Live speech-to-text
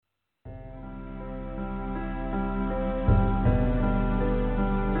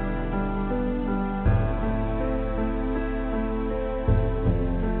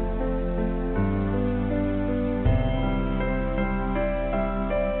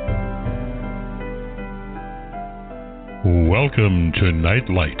Welcome to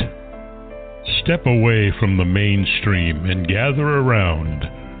Nightlight. Step away from the mainstream and gather around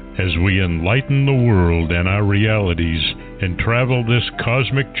as we enlighten the world and our realities and travel this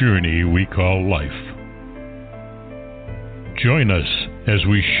cosmic journey we call life. Join us as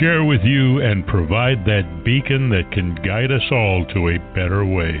we share with you and provide that beacon that can guide us all to a better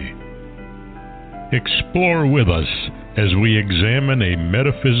way. Explore with us as we examine a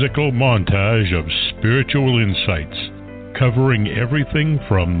metaphysical montage of spiritual insights, covering everything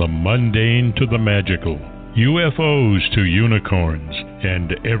from the mundane to the magical, UFOs to unicorns,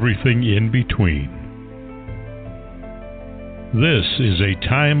 and everything in between. This is a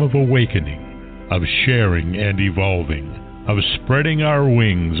time of awakening, of sharing and evolving, of spreading our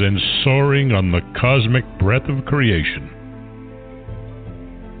wings and soaring on the cosmic breath of creation.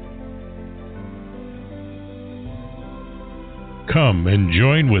 Come and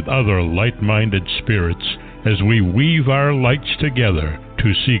join with other light-minded spirits as we weave our lights together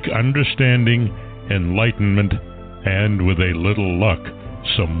to seek understanding, enlightenment, and, with a little luck,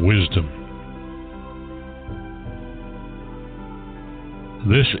 some wisdom.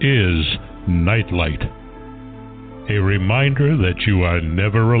 This is Nightlight, a reminder that you are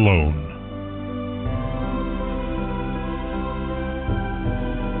never alone.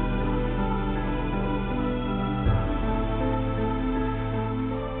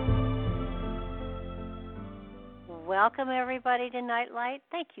 Welcome, everybody, to Nightlight.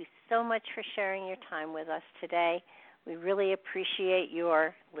 Thank you so much for sharing your time with us today. We really appreciate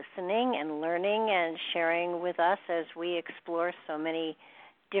your listening and learning and sharing with us as we explore so many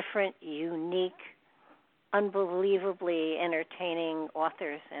different, unique, unbelievably entertaining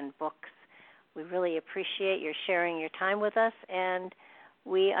authors and books. We really appreciate your sharing your time with us, and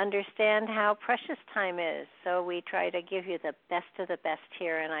we understand how precious time is, so we try to give you the best of the best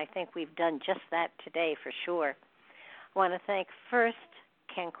here, and I think we've done just that today for sure. I want to thank first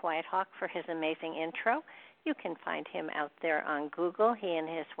Ken Quiethawk for his amazing intro. You can find him out there on Google. He and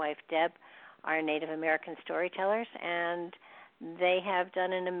his wife Deb are Native American storytellers, and they have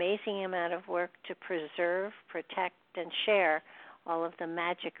done an amazing amount of work to preserve, protect, and share all of the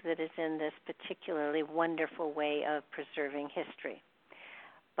magic that is in this particularly wonderful way of preserving history.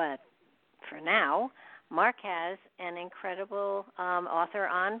 But for now, Mark has an incredible author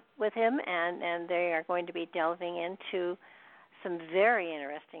on with him, and they are going to be delving into some very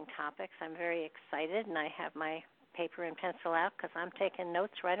interesting topics. I'm very excited, and I have my paper and pencil out because I'm taking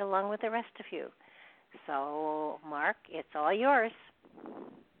notes right along with the rest of you. So, Mark, it's all yours.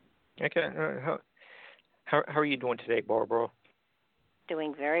 Okay. How are you doing today, Barbara?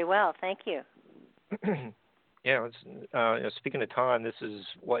 Doing very well, thank you. Yeah, speaking of time, this is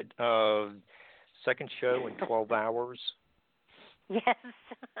what, second show in 12 hours? Yes.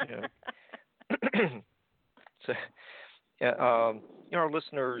 Yeah. So, our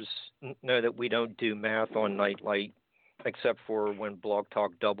listeners know that we don't do math on Nightlight, except for when Blog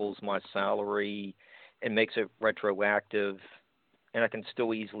Talk doubles my salary and makes it retroactive, and I can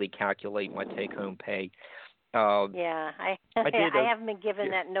still easily calculate my take-home pay. Yeah, I haven't been given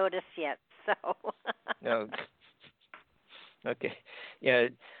that notice yet, so. No. Okay. Yeah,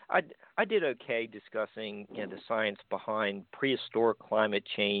 I did okay discussing the science behind prehistoric climate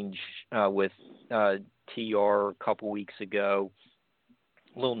change with TR a couple weeks ago.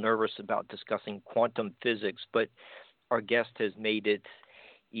 A little nervous about discussing quantum physics, but our guest has made it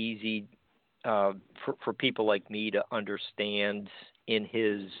easy for people like me to understand in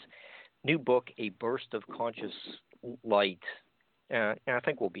his new book, A Burst of Conscious Light. And I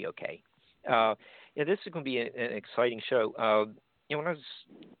think we'll be okay. This is going to be an exciting show. When I was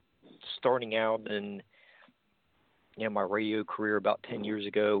starting out in my radio career about 10 years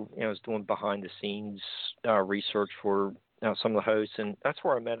ago, I was doing behind-the-scenes research for some of the hosts, and that's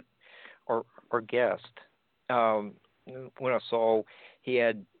where I met our guest. When I saw he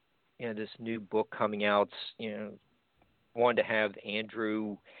had this new book coming out, wanted to have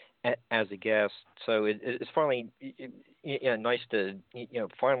Andrew as a guest, so it's finally nice to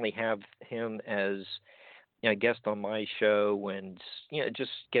finally have him as a guest on my show, and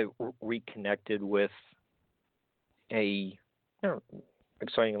just get reconnected with a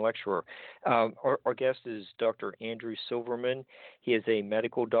exciting lecturer. Our guest is Dr. Andrew Silverman. He is a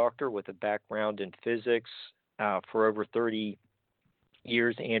medical doctor with a background in physics. For over 30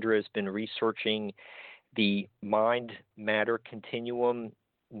 years, Andrew has been researching the mind-matter continuum,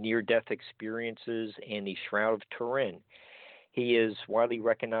 near-death experiences, and the Shroud of Turin. He is widely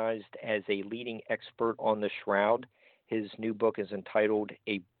recognized as a leading expert on the Shroud. His new book is entitled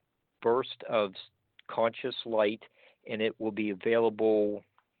A Burst of Conscious Light, and it will be available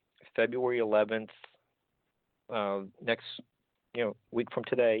February 11th, next week from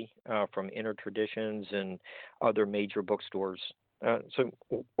today from Inner Traditions and other major bookstores. So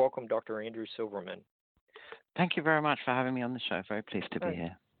welcome, Dr. Andrew Silverman. Thank you very much for having me on the show. Very pleased to be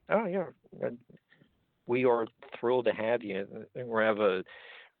here. Oh, yeah. We are thrilled to have you. We have a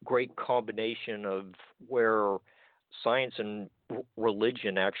great combination of where science and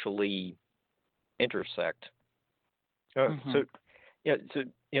religion actually intersect. So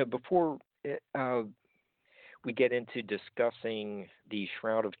before we get into discussing the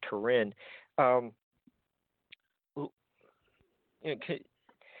Shroud of Turin, can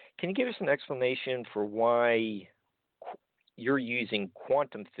you give us an explanation for why you're using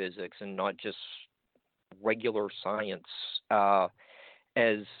quantum physics and not just regular science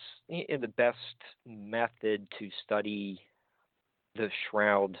as the best method to study the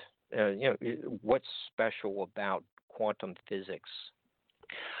Shroud? What's special about quantum physics?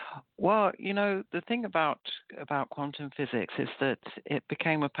 Well, the thing about quantum physics is that it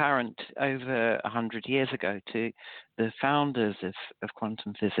became apparent over 100 years ago to the founders of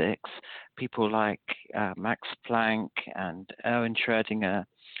quantum physics, people like Max Planck and Erwin Schrödinger,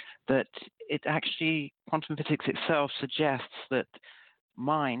 that quantum physics itself suggests that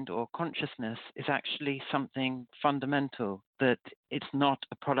mind or consciousness is actually something fundamental, that it's not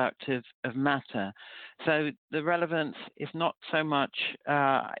a product of matter. So the relevance is not so much,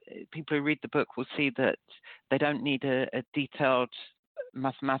 people who read the book will see that they don't need a detailed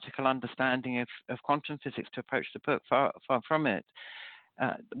mathematical understanding of quantum physics to approach the book, far from it.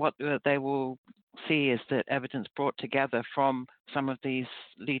 What they will see is that evidence brought together from some of these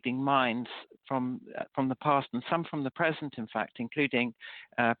leading minds from the past and some from the present, in fact, including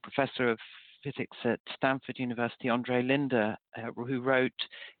Professor of Physics at Stanford University, Andre Linde, who wrote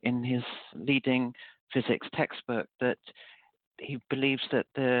in his leading physics textbook that he believes that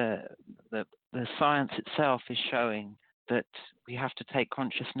the science itself is showing that we have to take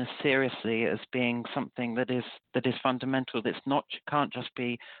consciousness seriously as being something that is fundamental. That's can't just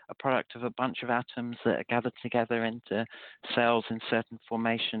be a product of a bunch of atoms that are gathered together into cells in certain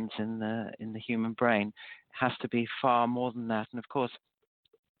formations in the human brain. It has to be far more than that. And of course,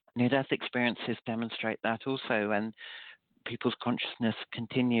 near-death experiences demonstrate that also, and people's consciousness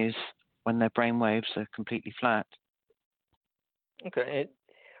continues when their brain waves are completely flat. Okay.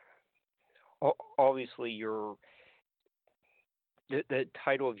 Obviously, the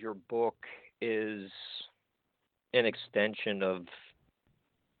title of your book is an extension of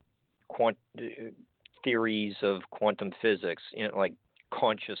theories of quantum physics, like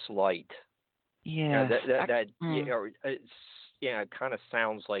conscious light. Yeah. It kind of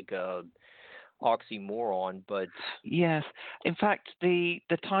sounds like a oxymoron, but yes. In fact, the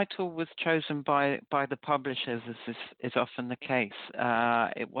title was chosen by the publishers, as is often the case.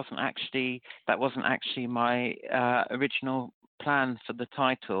 That wasn't actually my original plan for the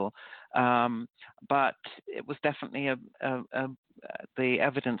title, but it was definitely the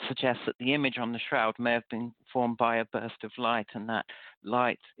evidence suggests that the image on the shroud may have been formed by a burst of light, and that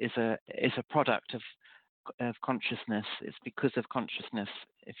light is a product of consciousness. It's because of consciousness,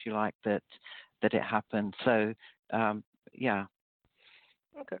 if you like, that it happened. So yeah.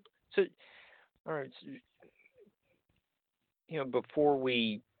 Okay. So all right. So, before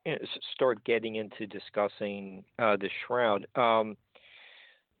we start getting into discussing the shroud,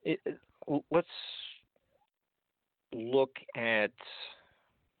 let's look at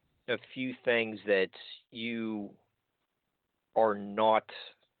a few things that you are not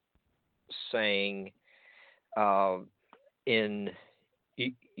saying in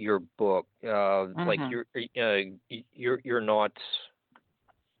your book. Like you're not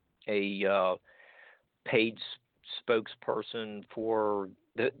a paid spokesperson for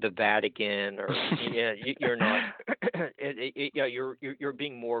the Vatican, or you're not. You're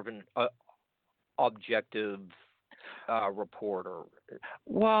being more of an objective reporter.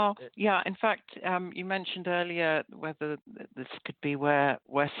 Well, yeah. In fact, you mentioned earlier whether this could be where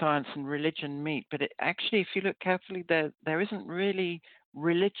science and religion meet, but actually, if you look carefully, there isn't really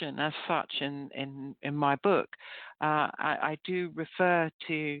religion as such in my book. I do refer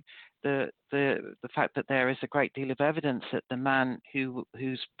to the fact that there is a great deal of evidence that the man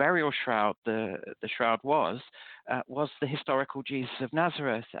whose burial shroud the shroud was the historical Jesus of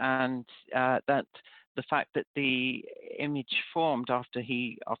Nazareth, and that the fact that the image formed after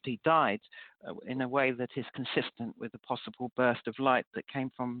he died in a way that is consistent with a possible burst of light that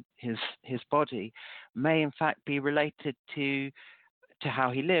came from his body may in fact be related to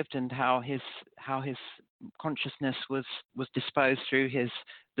how he lived and how his consciousness was disposed through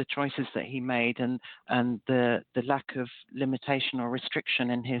the choices that he made and the lack of limitation or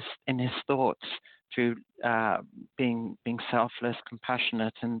restriction in his thoughts through being selfless,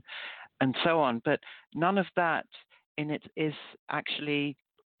 compassionate, and so on. But none of that in it is actually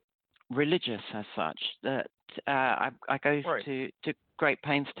religious as such. That I go Right. to great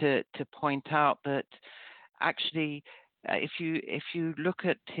pains to point out that actually, if you look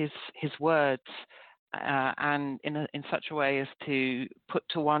at his words and in such a way as to put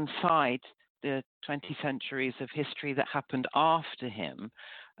to one side the 20 centuries of history that happened after him,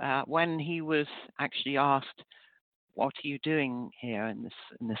 when he was actually asked, "What are you doing here in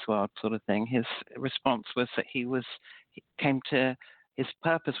this world?" sort of thing, his response was that his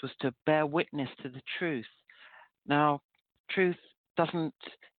purpose was to bear witness to the truth. Now, truth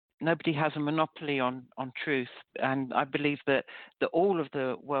nobody has a monopoly on truth, and I believe that all of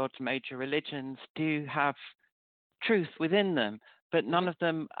the world's major religions do have truth within them, but none of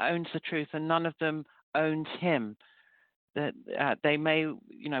them owns the truth, and none of them owns him. That they may,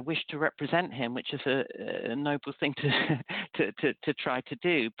 wish to represent him, which is a noble thing to try to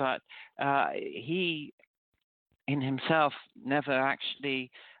do, but he in himself never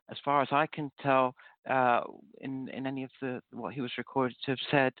actually, as far as I can tell, in any of what he was recorded to have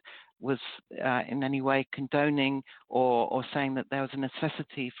said, was in any way condoning or saying that there was a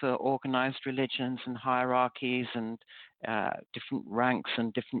necessity for organized religions and hierarchies and different ranks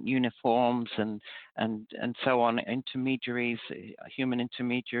and different uniforms and so on, human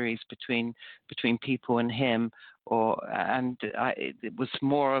intermediaries between people and him. It was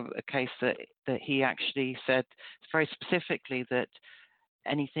more of a case that he actually said very specifically that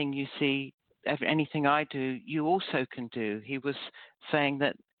anything you see, anything I do, you also can do. He was saying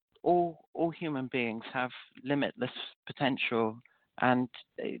that all human beings have limitless potential, and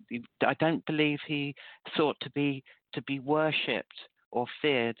I don't believe he sought to be worshipped or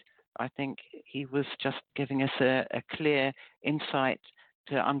feared. I think he was just giving us a clear insight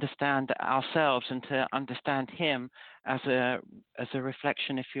to understand ourselves and to understand him as a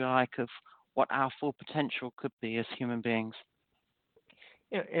reflection, if you like, of what our full potential could be as human beings.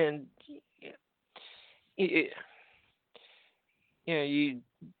 Yeah, and you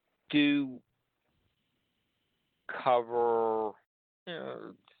do cover,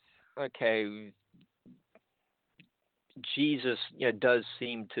 okay, Jesus, does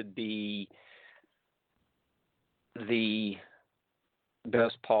seem to be the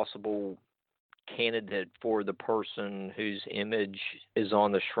best possible candidate for the person whose image is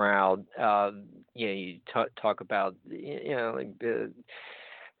on the shroud. You talk about, you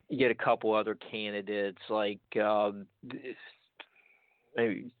get a couple other candidates, like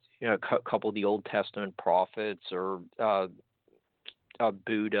maybe a couple of the Old Testament prophets or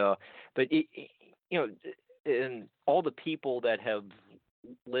Buddha, but and all the people that have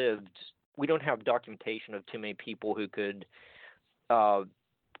lived, we don't have documentation of too many people who could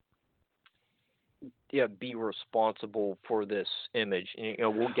be responsible for this image.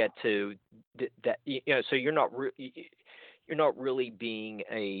 And, we'll get to that. So you're not really being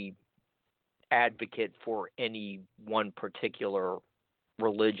a advocate for any one particular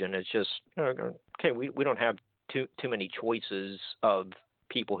religion. It's just okay. We don't have too many choices of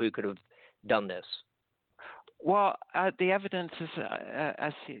people who could have done this. Well, the evidence,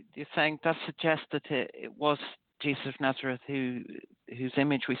 as you're saying, does suggest that it was Jesus of Nazareth whose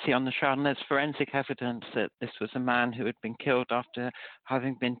image we see on the shroud, and there's forensic evidence that this was a man who had been killed after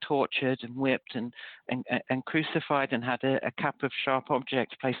having been tortured and whipped and crucified and had a cap of sharp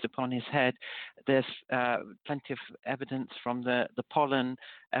objects placed upon his head. There's plenty of evidence from the pollen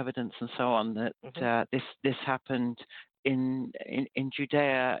evidence and so on that this happened in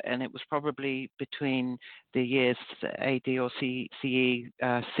Judea, and it was probably between the years AD or CE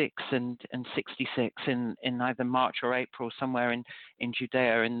 6 and 66 in either March or April, somewhere in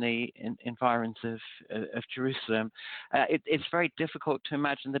Judea in the environs of Jerusalem. It's very difficult to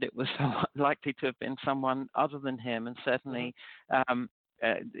imagine that it was likely to have been someone other than him, and certainly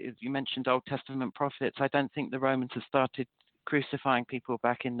you mentioned Old Testament prophets. I don't think the Romans had started crucifying people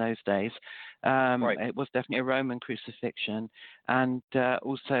back in those days. Right. It was definitely a Roman crucifixion, and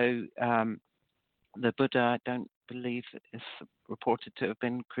also the Buddha, I don't believe is reported to have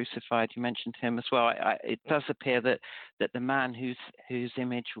been crucified. You mentioned him as well. It does appear that the man whose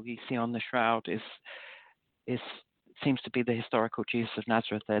image we see on the shroud seems to be the historical Jesus of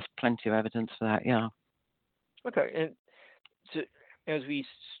Nazareth. There's plenty of evidence for that. Yeah. Okay, and so as we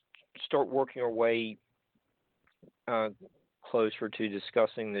start working our way closer to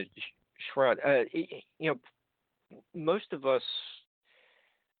discussing the shroud, most of us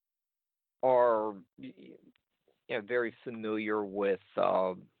are very familiar with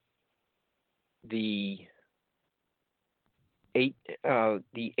the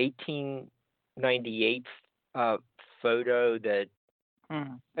 1860 98 photo that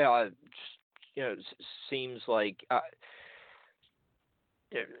seems like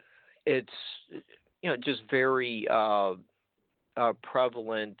it's just very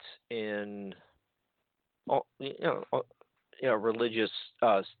prevalent in religious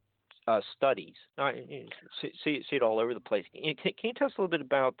studies. See it all over the place. Can you tell us a little bit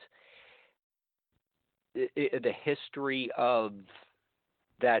about the history of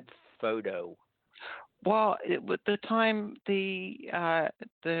that photo? Well, at the time, the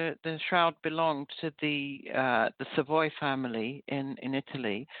shroud belonged to the Savoy family in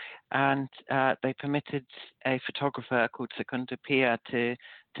Italy, and they permitted a photographer called Secondo Pia to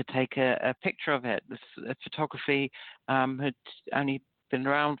take a picture of it. This photography had only been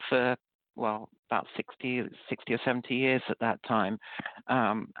around for about 60 or 70 years at that time,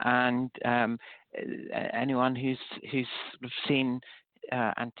 and anyone who's sort of seen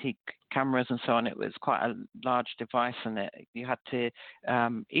antique cameras and so on, it was quite a large device, and you had to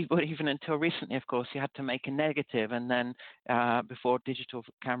even until recently, of course, you had to make a negative, and then before digital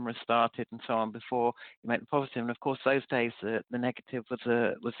cameras started and so on, before you make the positive. And of course, those days the negative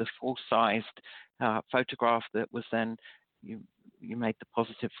was a full-sized photograph that was then you made the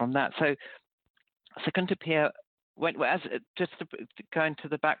positive from that. So Secondo Pia, just to go into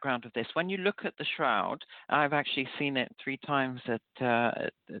the background of this, when you look at the shroud, I've actually seen it 3 times at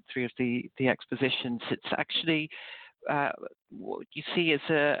 3 of the expositions. It's actually what you see is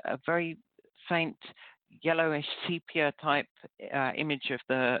a very faint yellowish sepia type image of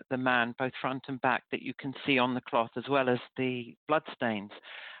the man, both front and back, that you can see on the cloth, as well as the bloodstains.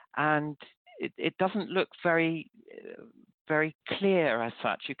 And it doesn't look very clear as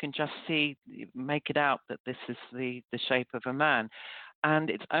such. You can just make it out that this is the shape of a man. And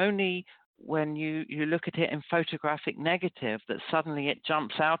it's only when you look at it in photographic negative that suddenly it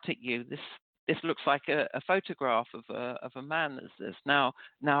jumps out at you. This looks like a photograph of a man that's now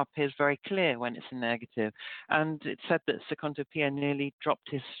appears very clear when it's in negative. And it's said that Secondo Pia nearly dropped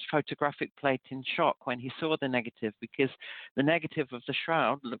his photographic plate in shock when he saw the negative, because the negative of the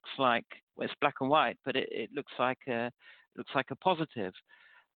shroud looks like, well, it's black and white, but it looks like a positive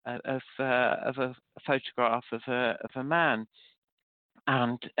of a photograph of a man.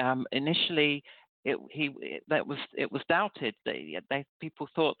 And initially, it was doubted. People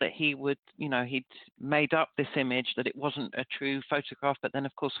thought that he would, he'd made up this image, that it wasn't a true photograph. But then,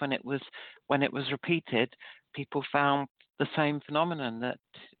 of course, when it was repeated, people found the same phenomenon,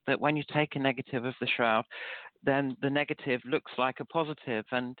 that when you take a negative of the shroud, then the negative looks like a positive.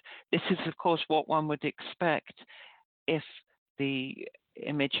 And this is, of course, what one would expect if the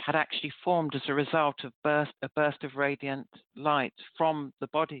image had actually formed as a result of a burst of radiant light from the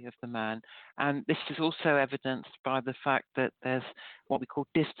body of the man. And this is also evidenced by the fact that there's what we call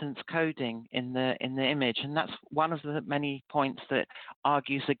distance coding in the image, and that's one of the many points that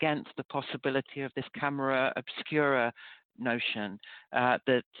argues against the possibility of this camera obscura notion, that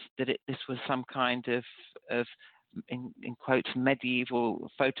this was some kind of in quotes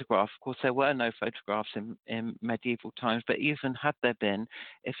medieval photograph. Of course, there were no photographs in medieval times, but even had there been,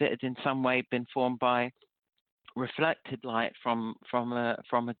 if it had in some way been formed by reflected light from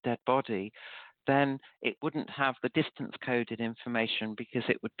a dead body, then it wouldn't have the distance coded information, because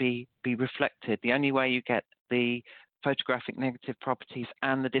it would be reflected. The only way you get the photographic negative properties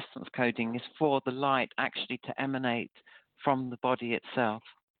and the distance coding is for the light actually to emanate from the body itself.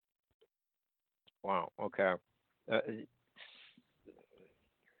 Wow. Okay.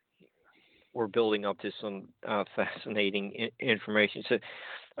 We're building up to some fascinating information. So,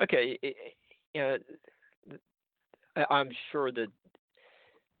 okay, I'm sure that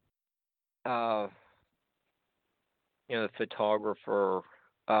the photographer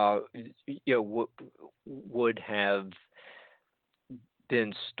would have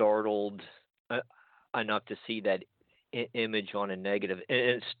been startled enough to see that image on a negative, and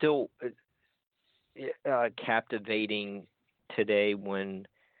it's still captivating today when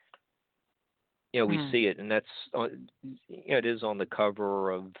we see it, and that's it is on the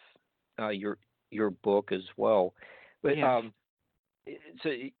cover of your book as well. But yes. So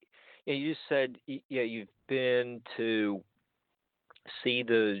you said you've been to see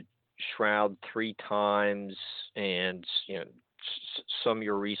the shroud 3 times, and some of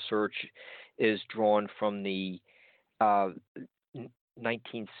your research is drawn from the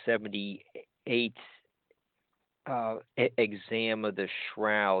 1978 exam of the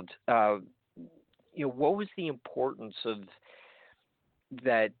shroud. What was the importance of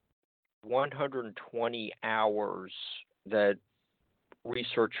that 120 hours that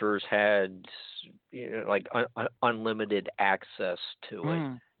researchers had, like unlimited access to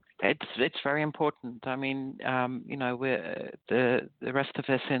it? It's very important. I mean, we're the rest of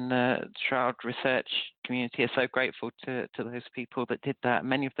us in the shroud research community are so grateful to those people that did that.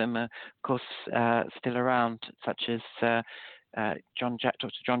 Many of them are, of course, still around, such as Dr.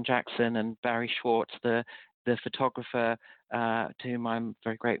 John Jackson and Barry Schwartz, the photographer, to whom I'm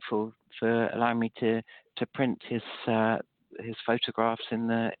very grateful for allowing me to print his photographs in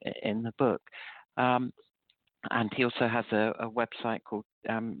the book. And he also has a website called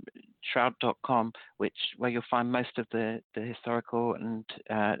shroud.com, where you'll find most of the historical and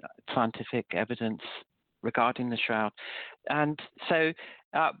scientific evidence regarding the shroud. And so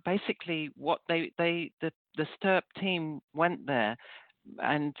basically what the STURP team went there,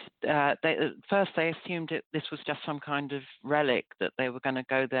 and at first they assumed this was just some kind of relic, that they were going to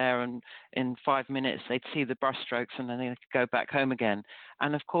go there and in 5 minutes they'd see the brushstrokes and then they could go back home again.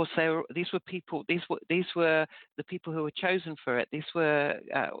 And of course these were the people who were chosen for it. These were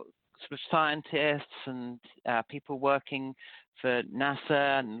sort of scientists and people working for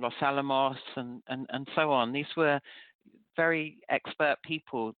NASA and Los Alamos and so on. These were very expert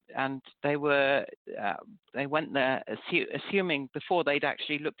people, and they went there assuming, before they'd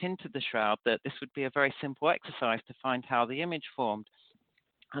actually looked into the shroud, that this would be a very simple exercise to find how the image formed.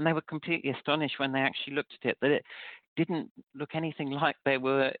 And they were completely astonished when they actually looked at it, that it didn't look anything like they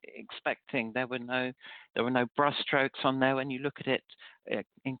were expecting. There were no brushstrokes on there. When you look at it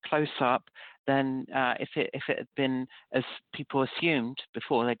in close up, then if it had been as people assumed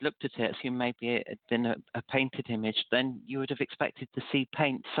before they'd looked at it, assumed maybe it had been a painted image, then you would have expected to see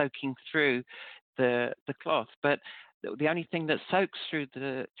paint soaking through the cloth. But the only thing that soaks through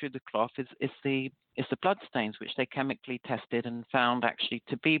the cloth is the blood stains, which they chemically tested and found actually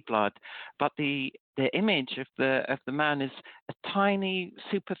to be blood. But the image of the man is a tiny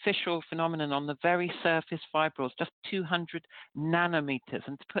superficial phenomenon on the very surface fibrils, just 200 nanometers.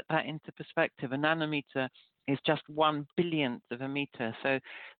 And to put that into perspective, a nanometer is just 1 billionth of a meter. So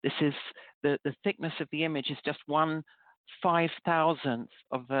this is the thickness of the image is just 1/5000th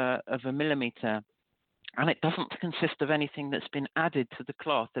of a millimeter. And it doesn't consist of anything that's been added to the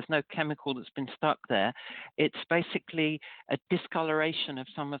cloth. There's no chemical that's been stuck there. It's basically a discoloration of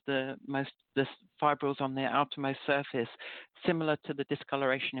some of the fibrils on the outermost surface, similar to the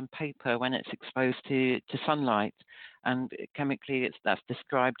discoloration in paper when it's exposed to sunlight. And chemically, that's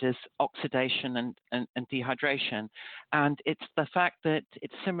described as oxidation and dehydration. And it's the fact that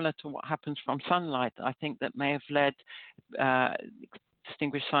it's similar to what happens from sunlight, I think, that may have led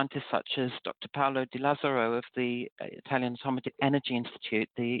distinguished scientists such as Dr. Paolo Di Lazzaro of the Italian Atomic Energy Institute,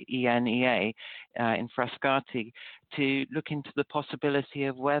 the ENEA, in Frascati, to look into the possibility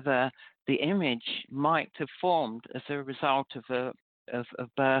of whether the image might have formed as a result of a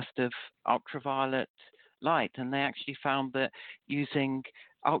burst of ultraviolet light. And they actually found that using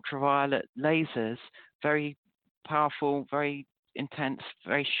ultraviolet lasers, very powerful, very intense,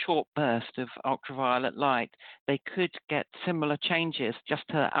 very short burst of ultraviolet light, they could get similar changes just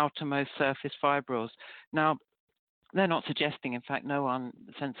to the outermost surface fibrils. Now, they're not suggesting, in fact, no one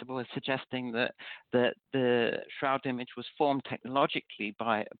sensible is suggesting that the shroud image was formed technologically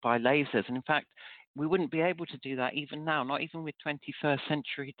by lasers. And in fact, we wouldn't be able to do that even now, not even with 21st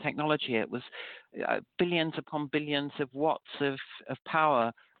century technology. It was billions upon billions of watts of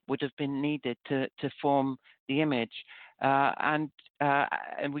power would have been needed to form the image. And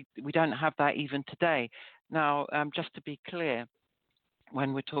we don't have that even today. Now, just to be clear,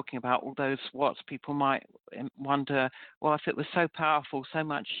 when we're talking about all those watts, people might wonder, well, if it was so powerful, so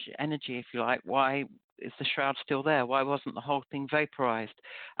much energy, if you like, why is the shroud still there? Why wasn't the whole thing vaporized?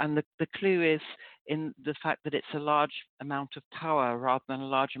 And the clue is in the fact that it's a large amount of power rather than a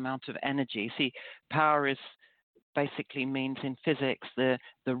large amount of energy. See, power is basically means in physics the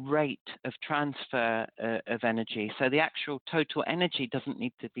rate of transfer of energy. So the actual total energy doesn't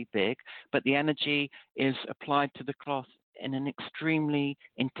need to be big, but the energy is applied to the cloth in an extremely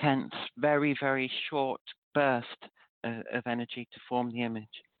intense, very, very short burst of energy to form the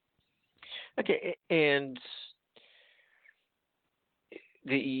image. Okay, and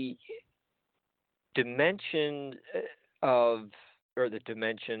the dimensions of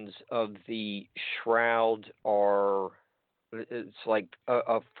the shroud are, it's like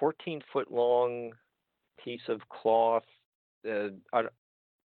a 14-foot long piece of cloth.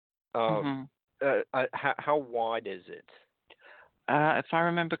 How wide is it? If I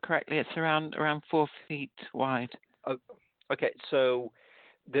remember correctly, it's around 4 feet wide. Okay, so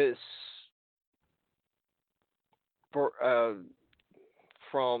this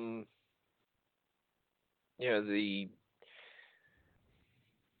from the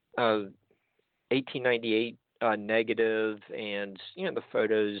 1898 negative, and the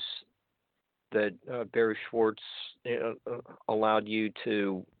photos that Barry Schwartz allowed you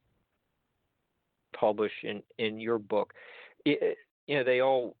to publish in your book, they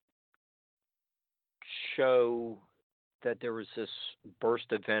all show that there was this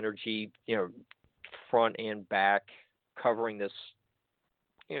burst of energy, front and back, covering this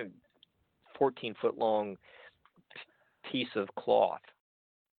 14-foot long piece of cloth.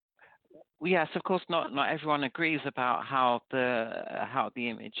 Yes, of course, not everyone agrees about how the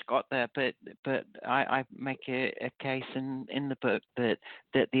image got there, but I make a case in the book that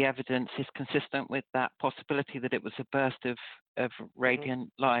the evidence is consistent with that possibility that it was a burst of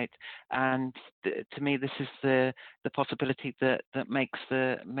radiant light, and to me this is the possibility that makes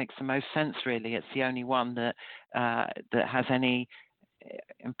the most sense. Really, it's the only one that has any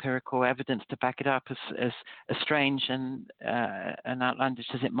empirical evidence to back it up, as strange and outlandish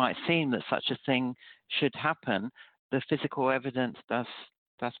as it might seem that such a thing should happen. The physical evidence does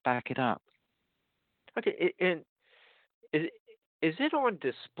back it up. Okay, and is it on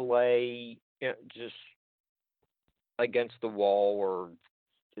display just against the wall, or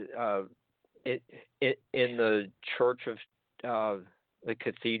in the church of the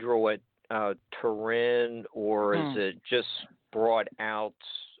cathedral at Turin, or is it just brought out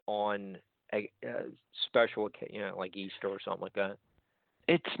on a special occasion, like Easter or something like that?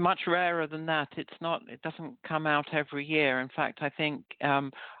 It's much rarer than that. It doesn't come out every year. In fact, I think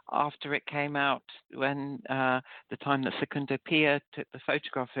after it came out, when the time that Secundo Pia took the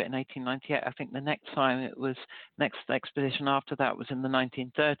photograph of it in 1898, I think the next expedition after that was in the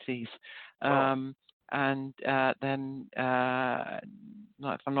 1930s. Wow. And then,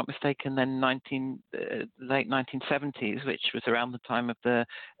 if I'm not mistaken, then late 1970s, which was around the time of the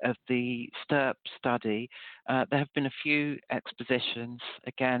Stirp study. There have been a few expositions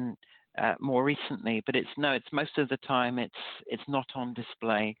again more recently, but it's most of the time it's not on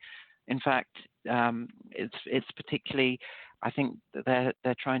display. In fact, it's particularly, I think that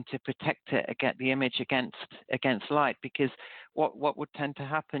they're trying to protect it, get the image against light, because what would tend to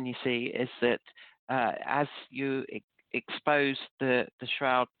happen, you see, is that as you expose the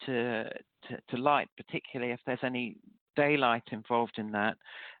shroud to light, particularly if there's any daylight involved in that,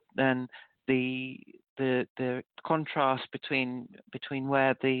 then the contrast between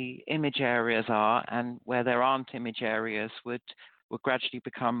where the image areas are and where there aren't image areas would gradually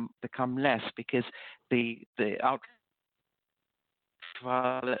become less, because the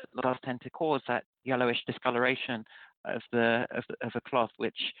ultraviolet does tend to cause that yellowish discoloration of a cloth,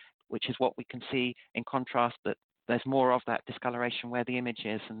 which is what we can see, in contrast that there's more of that discoloration where the image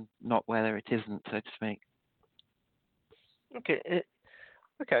is and not where it isn't, so to speak. Okay.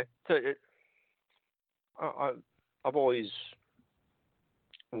 So I've always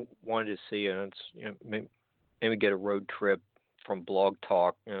wanted to see, and it's maybe get a road trip from Blog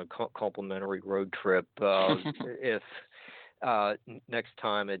Talk, complimentary road trip if next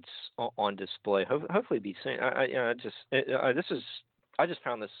time it's on display. Hopefully, be seen. I just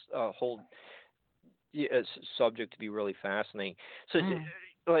found this whole subject to be really fascinating. So,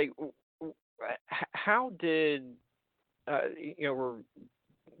 how did we're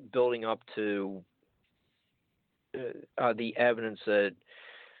building up to the evidence that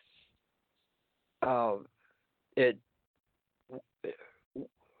it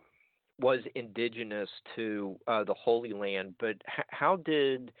was indigenous to the Holy Land, but how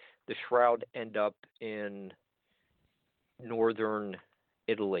did the shroud end up in northern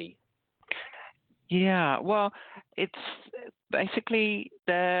Italy? Yeah, well, it's basically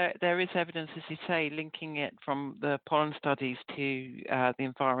there is evidence, as you say, linking it from the pollen studies to the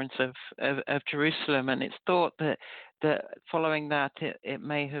environs of Jerusalem, and it's thought that following that it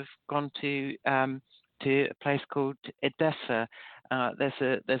may have gone to a place called Edessa.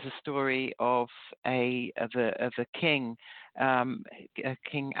 There's a story of a king,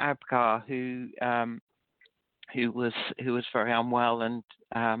 King Abgar, who was very unwell, and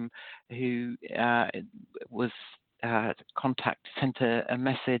who was sent a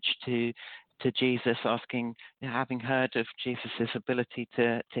message to Jesus, asking, having heard of Jesus's ability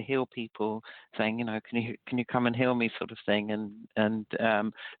to heal people, saying, can you come and heal me, sort of thing, and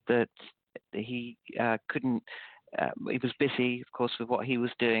that he couldn't. He was busy, of course, with what he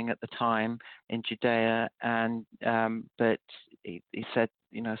was doing at the time in Judea, and but he said,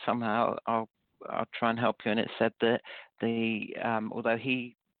 somehow I'll try and help you. And it said that although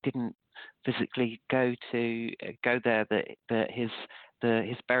he didn't physically go there, that his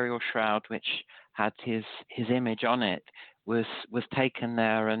burial shroud, which had his image on it, was taken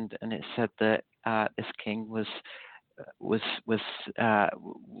there, and it said that this king was was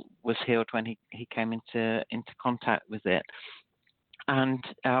healed when he came into contact with it. And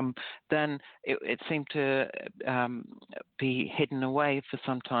then it seemed to be hidden away for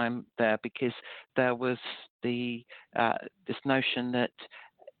some time there, because there was this notion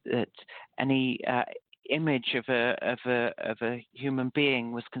that any image of a human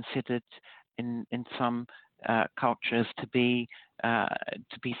being was considered in some cultures to be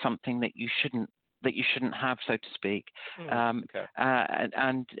something that you shouldn't have, so to speak. Okay.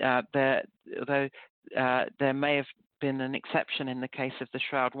 Although there may have been an exception in the case of the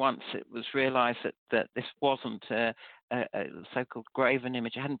shroud, once it was realized that this wasn't a so-called graven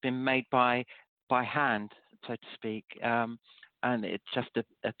image. It hadn't been made by hand, so to speak, and it just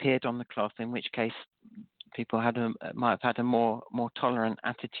appeared on the cloth, in which case people might have had a more tolerant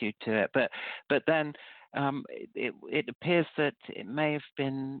attitude to it. But then it appears that it may have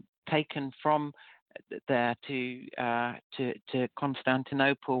been taken from there to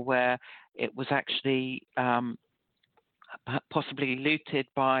Constantinople, where it was actually possibly looted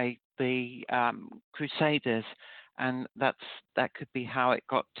by the Crusaders, and that could be how it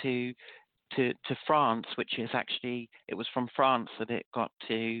got to France, which is actually, it was from France that it got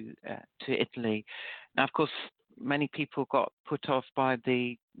to Italy. Now, of course, many people got put off by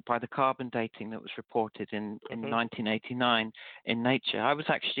the carbon dating that was reported in 1989 in Nature. I was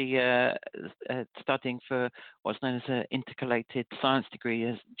actually studying for what's known as an intercalated science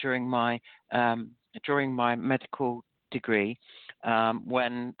degree during my medical degree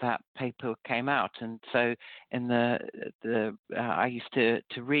when that paper came out, and so in I used to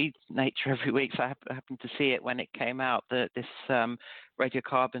read Nature every week, so I happened to see it when it came out, this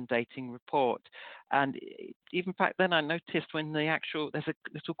radiocarbon dating report. And even back then, I noticed when there's a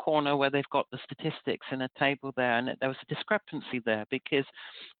little corner where they've got the statistics in a table there, and there was a discrepancy there, because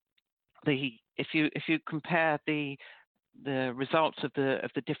if you compare the results of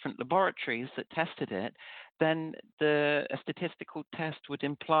the different laboratories that tested it, then a statistical test would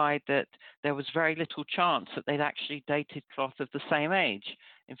imply that there was very little chance that they'd actually dated cloth of the same age.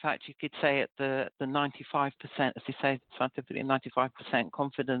 In fact, you could say at the 95%, as you say scientifically, 95%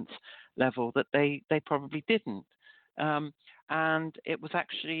 confidence level, that they probably didn't. And it was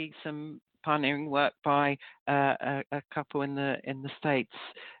actually some pioneering work by a couple in the States,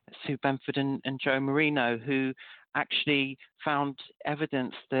 Sue Benford and Joe Marino, who actually found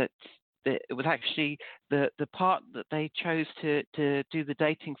evidence that it was actually the part that they chose to do the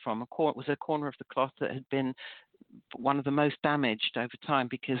dating from was a corner of the cloth that had been one of the most damaged over time,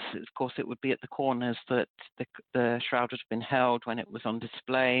 because of course it would be at the corners that the shroud would have been held when it was on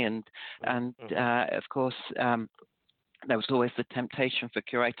display, and of course there was always the temptation for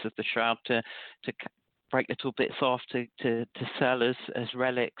curators of the shroud to break little bits off to sell as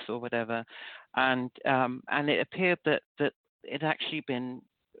relics or whatever, and it appeared that it had actually been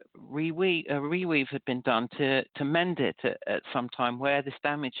a reweave had been done to mend it at some time where this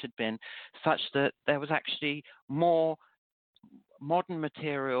damage had been, such that there was actually more modern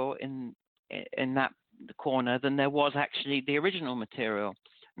material in that corner than there was actually the original material.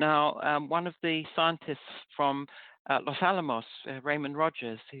 Now, one of the scientists from Los Alamos, Raymond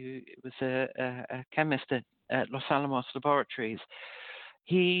Rogers, who was a chemist at Los Alamos Laboratories,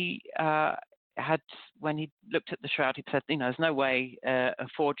 he when he looked at the shroud, he said, there's no way a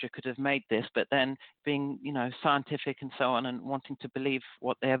forger could have made this. But then, being scientific and so on, and wanting to believe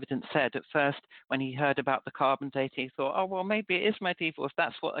what the evidence said, at first when he heard about the carbon dating, he thought, oh well, maybe it is medieval if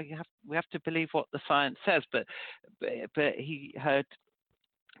that's what we have to believe what the science says. But he heard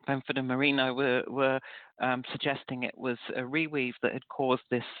Benford and Marino were suggesting it was a reweave that had caused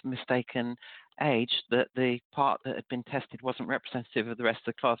this mistaken age, that the part that had been tested wasn't representative of the rest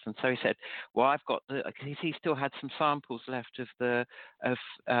of the cloth. And so he said, well, I've got he still had some samples left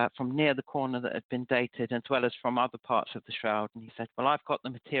from near the corner that had been dated, as well as from other parts of the shroud. And he said, well, I've got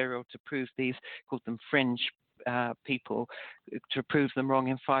the material to prove these, called them fringe people, to prove them wrong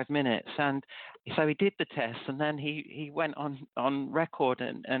in 5 minutes. And so he did the test, and then he went on record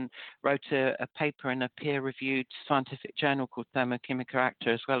and wrote a paper in a peer-reviewed scientific journal called Thermochimica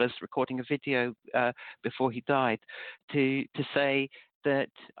Acta, as well as recording a video before he died, to say that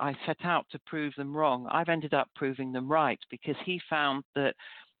I set out to prove them wrong. I've ended up proving them right, because he found that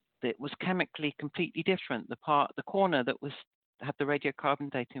it was chemically completely different. The corner that had the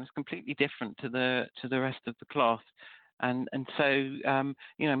radiocarbon dating was completely different to the rest of the cloth, and so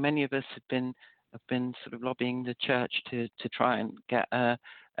many of us have been sort of lobbying the church to try and get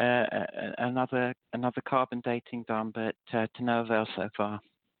another carbon dating done, but to no avail so far.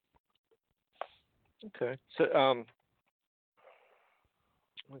 Okay, so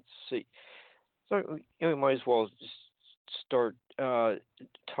let's see. So we might as well just start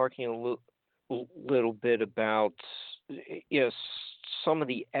talking little bit about yes, some of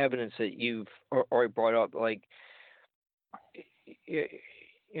the evidence that you've already brought up, like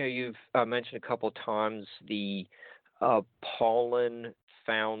you've mentioned a couple of times the pollen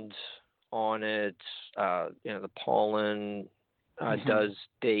found on it. The pollen does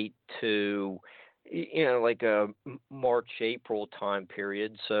date to like a March April time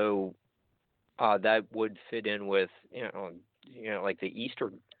period, so that would fit in with like the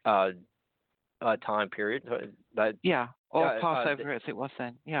Easter time period. Or Passover as it was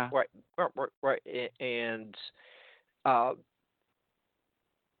then. Yeah. Right. And a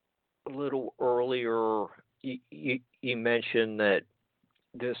little earlier, you mentioned that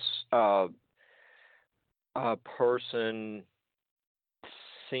this person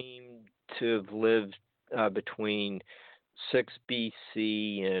seemed to have lived between 6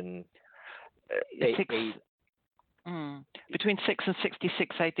 BC and between 6 and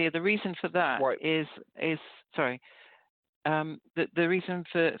 66 AD. The reason for that is the reason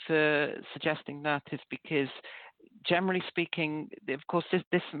for suggesting that is because, generally speaking, of course,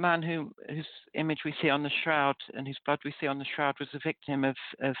 this man whose image we see on the shroud and whose blood we see on the shroud was a victim of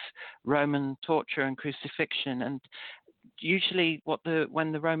Roman torture and crucifixion. And usually,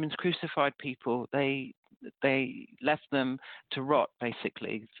 when the Romans crucified people, they left them to rot,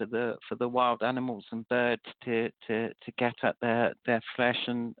 basically, for the wild animals and birds to get at their flesh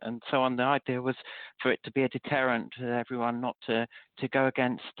and so on. The idea was for it to be a deterrent to everyone not to go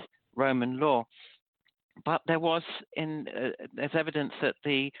against Roman law. But there was there's evidence that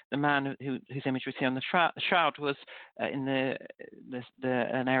the man whose image we see on the shroud was in an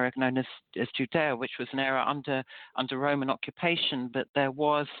area known as Judea, which was an area under Roman occupation. But there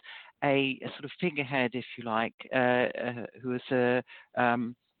was a sort of figurehead, if you like, who was a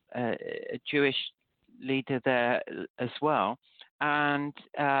Jewish leader there as well, and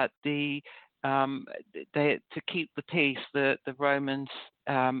to keep the peace, the Romans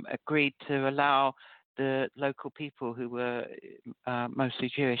agreed to allow the local people who were mostly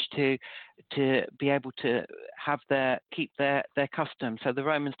Jewish to be able to keep their customs. So the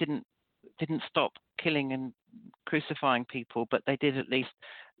Romans didn't stop killing and crucifying people, but they did at least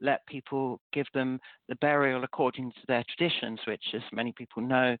let people give them the burial according to their traditions, which, as many people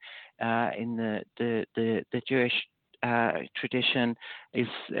know, in the Jewish tradition is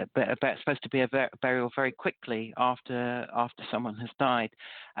supposed to be a burial very quickly after someone has died.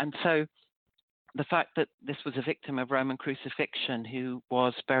 And so the fact that this was a victim of Roman crucifixion who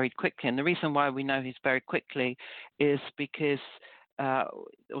was buried quickly, and the reason why we know he's buried quickly is because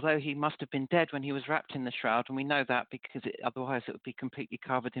although he must have been dead when he was wrapped in the shroud, and we know that because otherwise it would be completely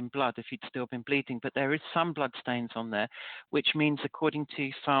covered in blood if he'd still been bleeding, but there is some blood stains on there, which means, according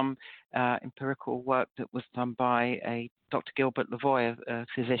to some empirical work that was done by a Dr. Gilbert Lavoie, a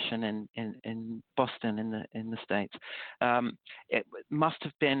physician in Boston in the States, it must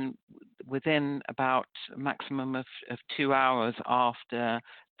have been within about a maximum of 2 hours after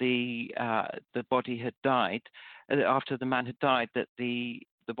the body had died, after the man had died, that the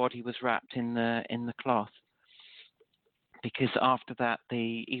body was wrapped in the cloth. Because after that,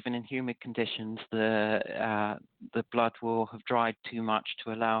 even in humid conditions, the blood will have dried too much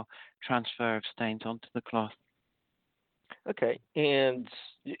to allow transfer of stains onto the cloth. Okay, and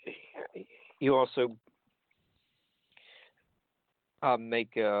you also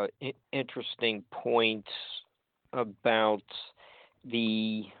make an interesting point about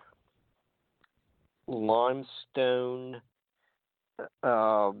the limestone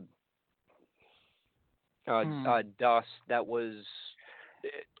dust that was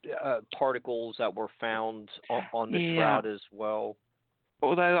particles that were found on the shroud as well.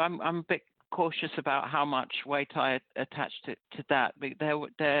 Although I'm a bit cautious about how much weight I attach to that. But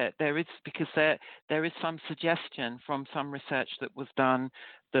there is, because there is some suggestion from some research that was done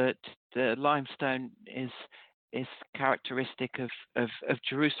that the limestone is characteristic of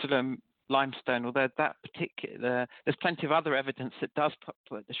Jerusalem limestone, although that particular, there's plenty of other evidence that does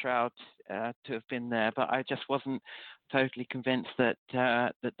put the shroud to have been there, but I just wasn't totally convinced that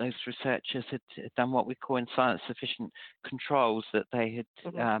those researchers had done what we call in science sufficient controls, that they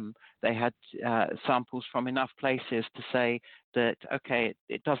had samples from enough places to say that, okay,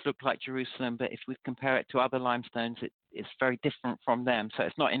 it does look like Jerusalem, but if we compare it to other limestones, it's very different from them. So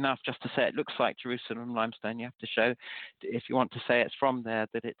it's not enough just to say it looks like Jerusalem limestone. You have to show, if you want to say it's from there,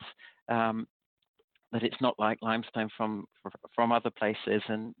 that it's not like limestone from other places.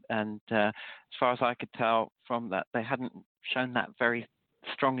 And as far as I could tell from that, they hadn't shown that very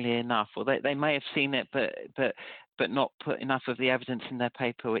strongly enough, or they may have seen it, but not put enough of the evidence in their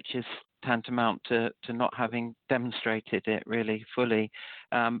paper, which is tantamount to not having demonstrated it really fully.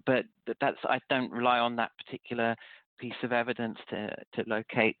 But I don't rely on that particular piece of evidence to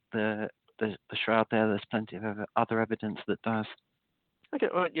locate the shroud there. There's plenty of other evidence that does. Okay,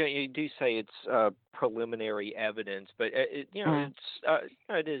 well, you do say it's preliminary evidence, but it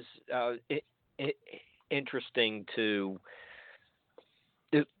is interesting to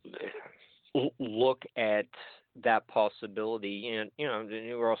look at that possibility, and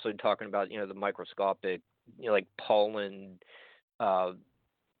we're also talking about the microscopic, like pollen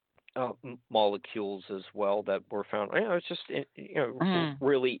molecules as well that were found. It's just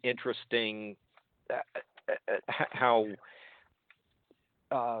really interesting how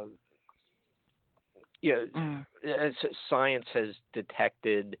science has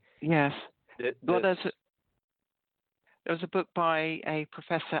detected. Yes. There was a book by a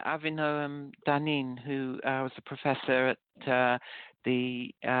Professor Avinoam Danin, who was a professor at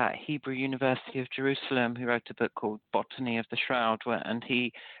the Hebrew University of Jerusalem, who wrote a book called Botany of the Shroud, and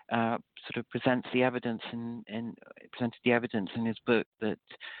he sort of presents the evidence presented the evidence in his book that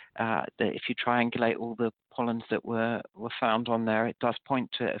if you triangulate all the pollens that were found on there, it does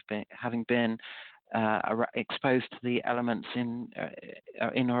point to it having been exposed to the elements in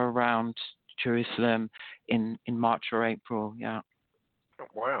or around Jerusalem in March or April. Yeah.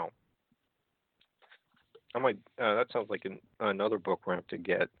 Wow. I might. That sounds like another book we're going to have to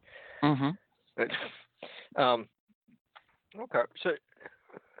get. Mm-hmm. Okay. So,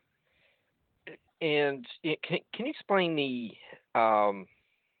 and can you explain the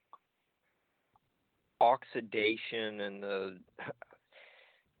oxidation and the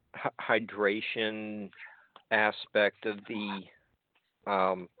hydration aspect of the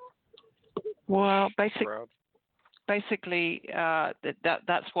well, shroud? Basically,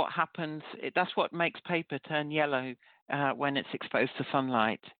 that's what happens. That's what makes paper turn yellow when it's exposed to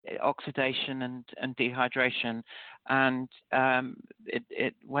sunlight: oxidation and dehydration. And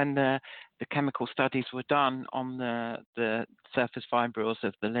when the chemical studies were done on the surface fibrils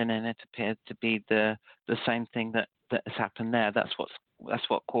of the linen, it appeared to be the same thing that has happened there. That's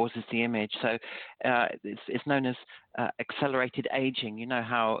what causes the image. So it's known as accelerated aging. You know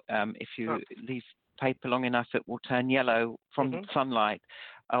how if you leave paper long enough, it will turn yellow from sunlight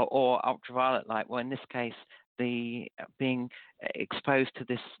or ultraviolet light. Well, in this case, the being exposed to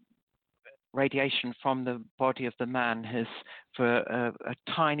this radiation from the body of the man has, for a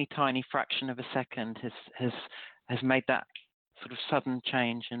tiny fraction of a second, has made that sort of sudden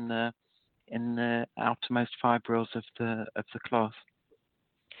change in the outermost fibrils of the cloth.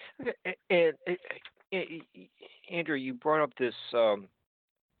 And Andrew, you brought up this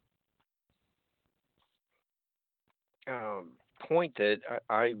point that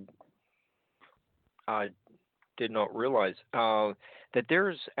I did not realize, that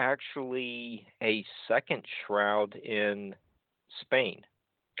there's actually a second shroud in Spain.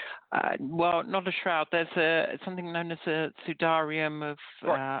 Well, not a shroud. There's something known as a sudarium of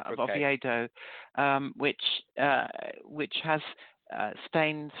Oviedo, which has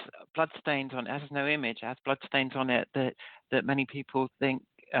blood stains on it. It has no image. It has blood stains on it that many people think.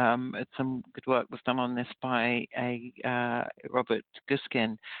 Some good work was done on this by Robert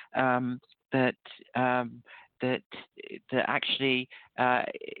Guskin. That actually,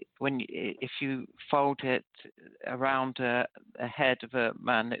 if you fold it around a head of a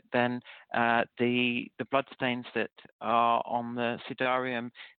man, then the bloodstains that are on the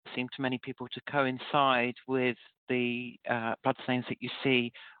sudarium seem to many people to coincide with the bloodstains that you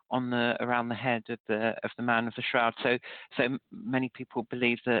see on around the head of the man of the shroud. So many people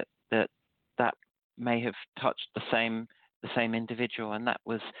believe that may have touched the same individual, and that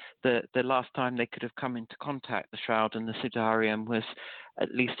was the last time they could have come into contact, the shroud and the sudarium, was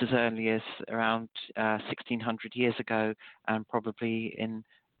at least as early as around 1600 years ago, and probably in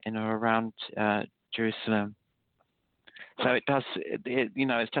or around Jerusalem. So it does,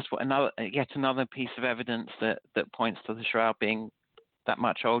 it's just yet another piece of evidence that points to the shroud being that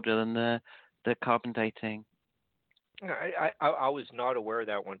much older than the carbon dating. I was not aware of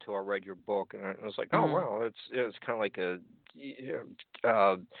that one until I read your book, and I was like, oh wow, it's kind of like a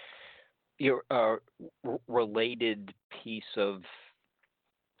related piece of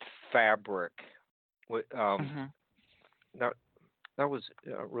fabric. That was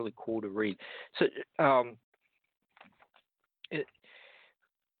really cool to read. So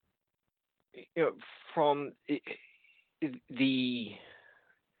from the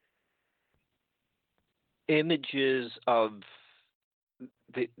images of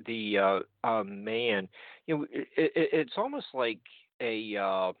the man, it's almost like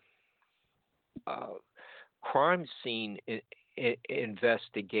a crime scene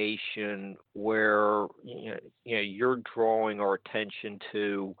investigation where you're drawing our attention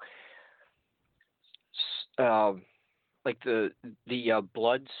to like the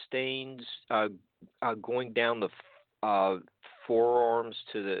blood stains going down the forearms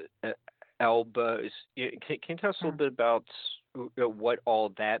to the elbows. Can you tell us a little bit about what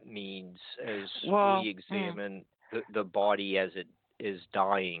all that means as we examine the body as it is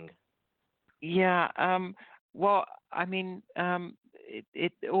dying? Yeah. Well, I mean,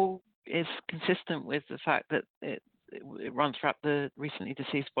 it all is consistent with the fact that it runs throughout the recently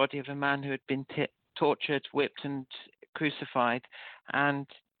deceased body of a man who had been tortured, whipped, and crucified, and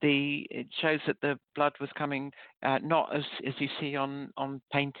it shows that the blood was coming not as you see on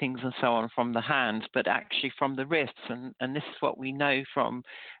paintings and so on from the hands, but actually from the wrists, and this is what we know from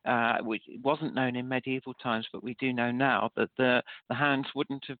which wasn't known in medieval times, but we do know now that the hands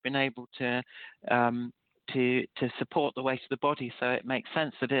wouldn't have been able to support the weight of the body, so it makes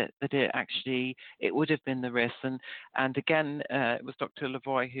sense that it would have been the wrist, and again it was Dr.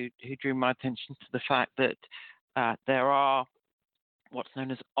 Lavoie who drew my attention to the fact that there are what's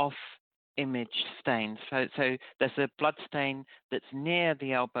known as off-image stains. So there's a blood stain that's near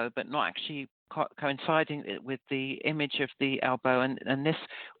the elbow, but not actually coinciding with the image of the elbow, and this,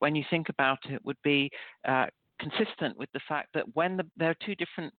 when you think about it, would be consistent with the fact that there are two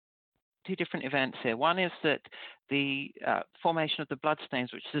different events here. One is that the formation of the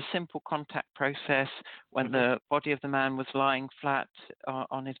bloodstains, which is a simple contact process when the body of the man was lying flat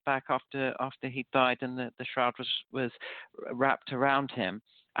on his back after he died, and the shroud was wrapped around him.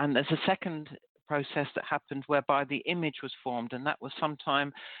 And there's a second process that happened whereby the image was formed, and that was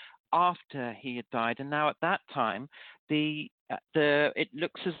sometime after he had died. And now at that time, it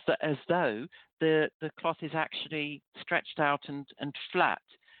looks as though the cloth is actually stretched out and flat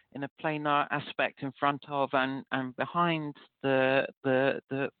in a planar aspect in front of and behind the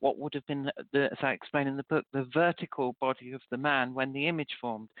what would have been as I explain in the book, the vertical body of the man when the image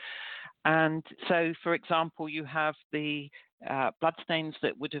formed. And so, for example, you have the bloodstains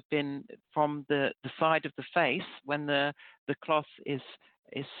that would have been from the side of the face when the cloth is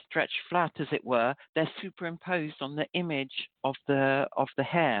stretched flat, as it were. They're superimposed on the image of the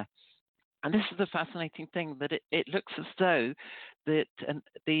hair. And this is the fascinating thing, that it looks as though that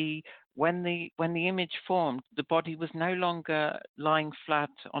when the image formed, the body was no longer lying flat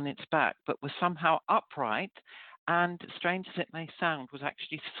on its back, but was somehow upright, and strange as it may sound, was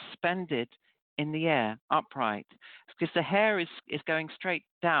actually suspended in the air, upright, because the hair is going straight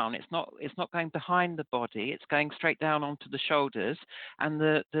down. It's not going behind the body. It's going straight down onto the shoulders, and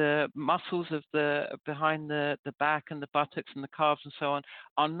the muscles of behind the back and the buttocks and the calves and so on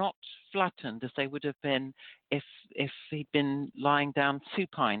are not flattened as they would have been if he'd been lying down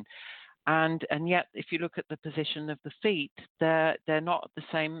supine. And yet, if you look at the position of the feet, they're not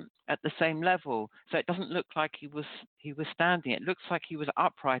at the same level. So it doesn't look like he was standing. It looks like he was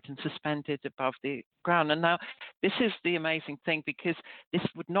upright and suspended above the ground. And now, this is the amazing thing, because this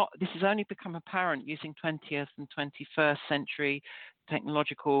has only become apparent using 20th and 21st century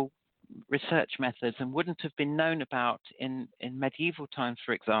technological research methods, and wouldn't have been known about in medieval times,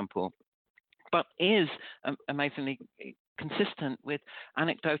 for example, but is amazingly consistent with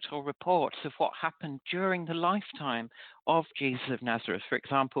anecdotal reports of what happened during the lifetime of Jesus of Nazareth. For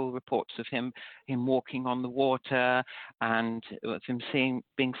example, reports of him walking on the water, and of him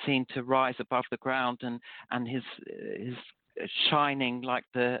being seen to rise above the ground, and his shining like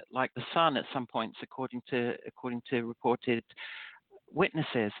the sun at some points, according to reported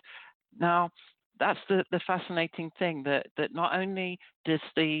witnesses. Now, that's the fascinating thing, that not only does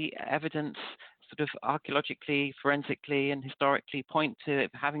the evidence sort of archaeologically, forensically, and historically point to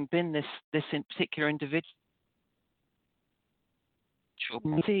it having been this in particular individual.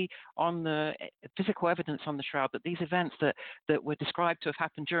 We see on the physical evidence on the shroud that these events that were described to have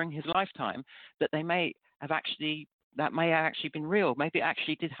happened during his lifetime, that may have actually been real. Maybe it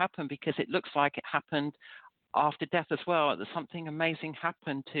actually did happen, because it looks like it happened after death as well. That something amazing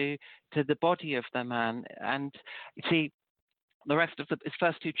happened to the body of the man. And you see, the rest of the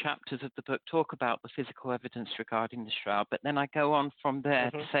first two chapters of the book talk about the physical evidence regarding the shroud, but then I go on from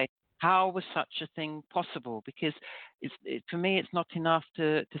there to say, how was such a thing possible? Because for me, it's not enough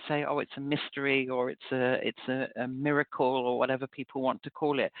to say, oh, it's a mystery, or it's a miracle, or whatever people want to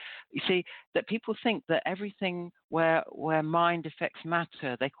call it. You see, that people think that everything where mind affects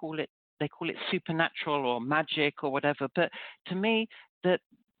matter, they call it supernatural or magic or whatever. But to me,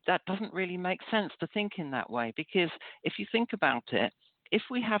 that doesn't really make sense to think in that way, because if you think about it, if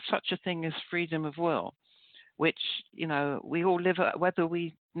we have such a thing as freedom of will, which, we all live, whether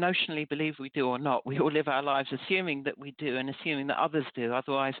we notionally believe we do or not, we all live our lives assuming that we do and assuming that others do.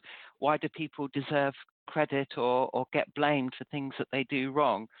 Otherwise, why do people deserve credit or get blamed for things that they do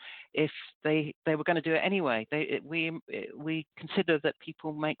wrong if they were going to do it anyway? We consider that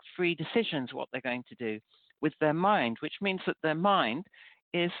people make free decisions what they're going to do with their mind, which means that their mind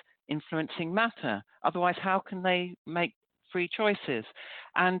is influencing matter. Otherwise, how can they make free choices?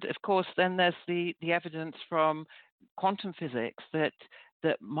 And of course, then there's the evidence from quantum physics that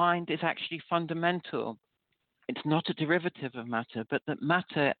mind is actually fundamental. It's not a derivative of matter, but that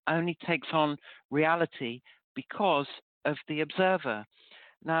matter only takes on reality because of the observer.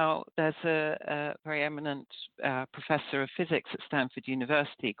 Now, there's a very eminent professor of physics at Stanford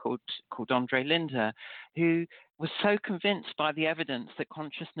University called Andre Linde, who was so convinced by the evidence that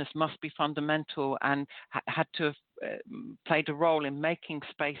consciousness must be fundamental and had to have played a role in making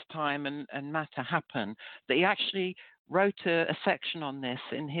space-time and matter happen, that he actually wrote a section on this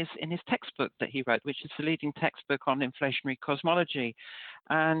in his textbook that he wrote, which is the leading textbook on inflationary cosmology.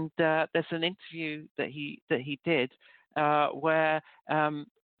 And there's an interview that he did where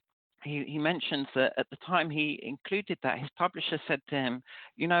he mentions that at the time he included that, his publisher said to him,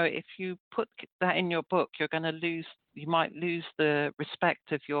 if you put that in your book, you might lose the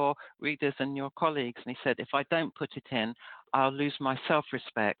respect of your readers and your colleagues. And he said, if I don't put it in, I'll lose my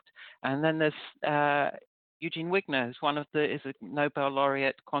self-respect. And then there's Eugene Wigner, is a Nobel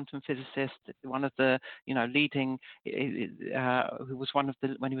laureate quantum physicist, one of the leading, who was when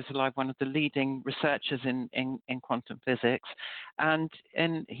he was alive, one of the leading researchers in quantum physics, and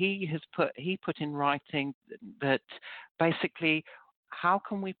he put in writing that basically, how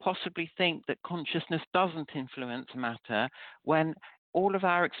can we possibly think that consciousness doesn't influence matter when all of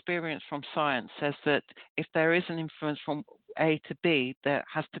our experience from science says that if there is an influence from A to B, there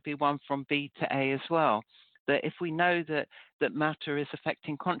has to be one from B to A as well. That if we know that matter is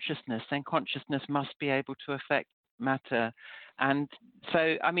affecting consciousness, then consciousness must be able to affect matter. And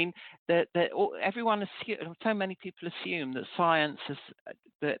so, I mean, so many people assume that science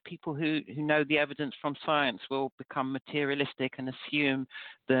that people who know the evidence from science will become materialistic and assume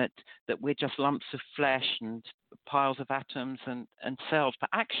that we're just lumps of flesh and piles of atoms and cells. But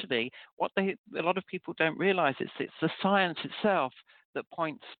actually, a lot of people don't realize it's the science itself that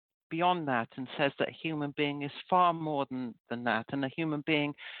points beyond that and says that a human being is far more than that, and a human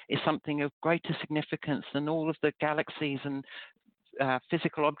being is something of greater significance than all of the galaxies and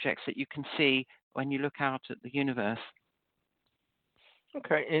physical objects that you can see when you look out at the universe.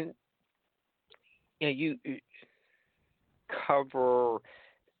 Okay, and you cover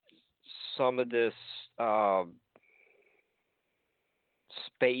some of this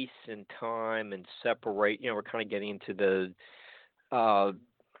space and time and separate. We're kind of getting into the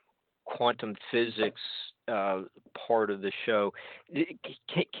quantum physics part of the show. Can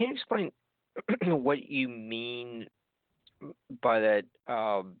you explain what you mean by that?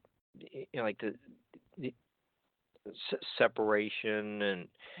 Like the separation and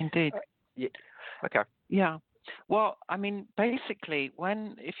indeed. Yeah. Okay. Yeah. Well, I mean, basically,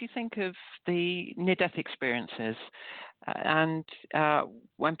 if you think of the near-death experiences, and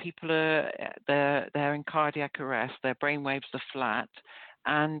when people they're in cardiac arrest, their brainwaves are flat,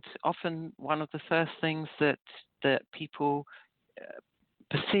 and often one of the first things that people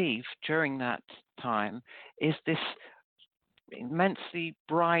perceive during that time is this immensely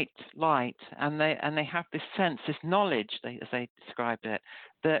bright light, and they have this sense, this knowledge, as they described it,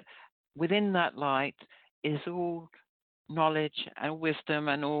 that within that light is all knowledge and wisdom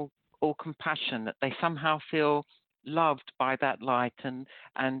and all compassion, that they somehow feel loved by that light, and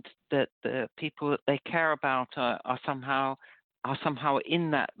that the people that they care about are somehow in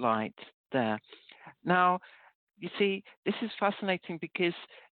that light there. Now, you see, this is fascinating because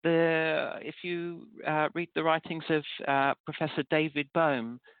if you read the writings of Professor David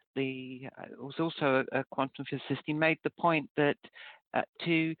Bohm, was also a quantum physicist, he made the point that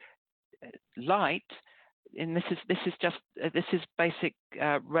to light, and this is basic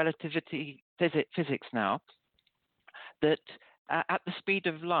relativity physics now, that at the speed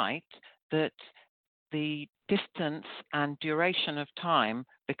of light, that the distance and duration of time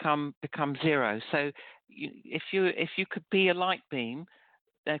become zero. So if you could be a light beam,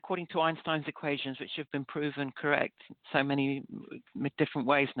 according to Einstein's equations, which have been proven correct in so many different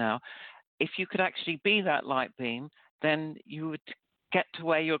ways now, if you could actually be that light beam, then you would get to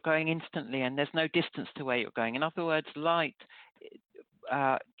where you're going instantly, and there's no distance to where you're going. In other words, light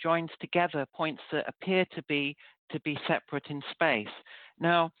joins together points that appear to be separate in space.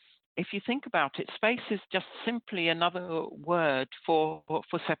 Now, if you think about it, space is just simply another word for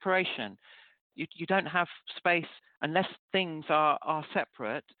separation. you don't have space unless things are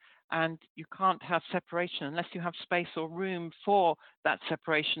separate, and you can't have separation unless you have space or room for that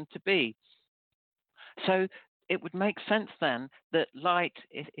separation to be. So it would make sense then that light,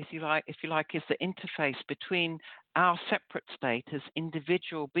 if you like, is the interface between our separate state as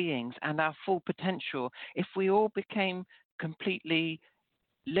individual beings and our full potential. If we all became completely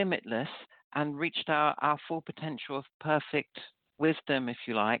limitless and reached our full potential of perfect wisdom, if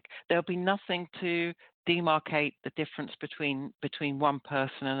you like, there'll be nothing to demarcate the difference between one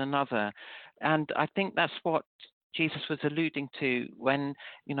person and another. And I think that's what Jesus was alluding to when,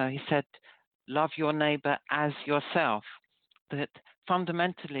 he said, love your neighbor as yourself. That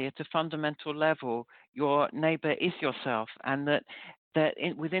fundamentally, at a fundamental level, your neighbor is yourself, and that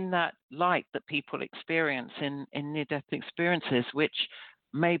within that light that people experience in near-death experiences, which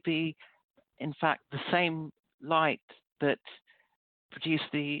may be, in fact, the same light that produced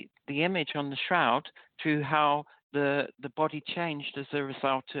the image on the shroud, through how the body changed as a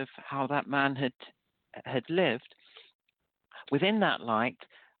result of how that man had lived. Within that light,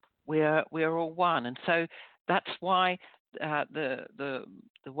 we're all one, and so that's why the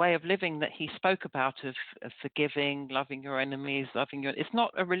way of living that he spoke about of forgiving, loving your enemies, it's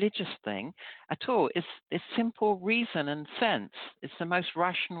not a religious thing at all. It's simple reason and sense. It's the most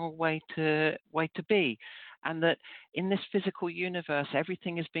rational way to be, and that in this physical universe,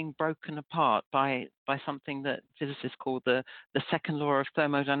 everything is being broken apart by something that physicists call the second law of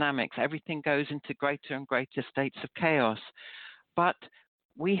thermodynamics. Everything goes into greater and greater states of chaos, but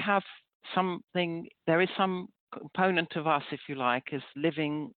we have something. There is some component of us, if you like, as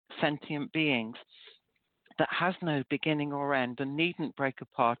living sentient beings that has no beginning or end and needn't break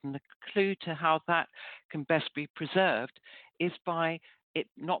apart. And the clue to how that can best be preserved is by it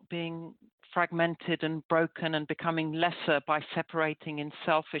not being fragmented and broken and becoming lesser by separating in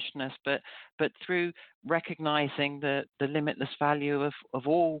selfishness, but through recognizing the limitless value of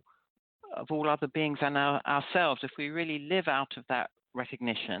all other beings and ourselves. If we really live out of that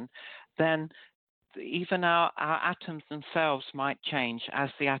recognition, then even our atoms themselves might change, as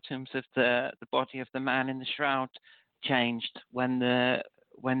the atoms of the body of the man in the shroud changed when the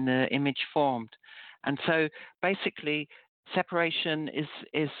image formed. And so basically separation is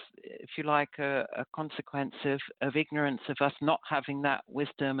if you like, a consequence of ignorance, of us not having that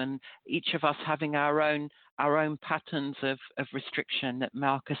wisdom, and each of us having our own patterns of restriction that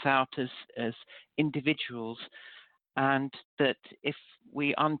mark us out as individuals. And that if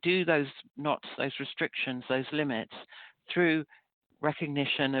we undo those knots, those restrictions, those limits, through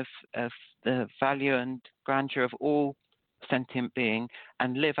recognition of the value and grandeur of all sentient being,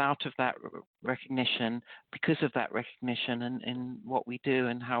 and live out of that recognition because of that recognition and in what we do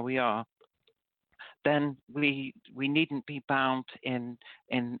and how we are, then we needn't be bound in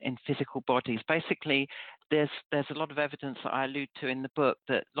physical bodies. Basically, there's a lot of evidence that I allude to in the book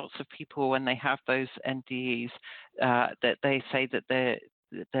that lots of people, when they have those NDEs, that they say that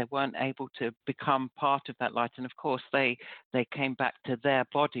they weren't able to become part of that light, and of course they came back to their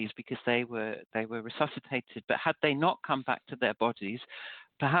bodies because they were resuscitated. But had they not come back to their bodies,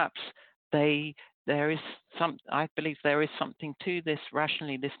 perhaps I believe there is something to this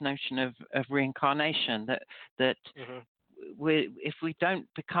rationally, this notion of reincarnation, that if we don't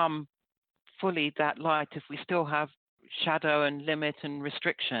become fully that light, if we still have shadow and limit and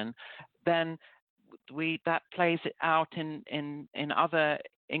restriction, then that plays it out in other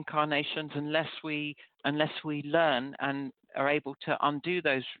incarnations unless we learn and are able to undo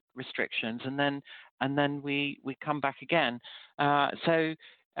those restrictions, and then we come back again. So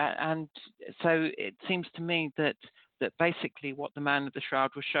it seems to me that basically what the man of the shroud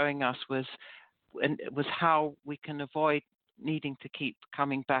was showing us was how we can avoid needing to keep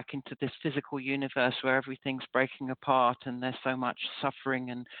coming back into this physical universe where everything's breaking apart and there's so much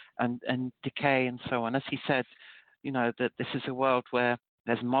suffering and decay and so on. As he said, that this is a world where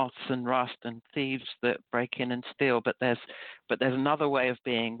there's moths and rust and thieves that break in and steal, but there's another way of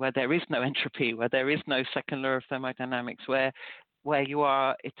being where there is no entropy, where there is no second law of thermodynamics, where you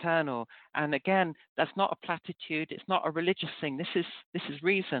are eternal. And again, that's not a platitude, it's not a religious thing. This is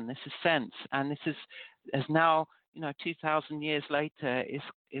reason, this is sense, and this is now 2,000 years later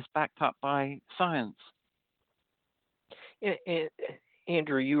is backed up by science. And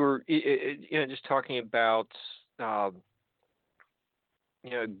Andrew, you were just talking about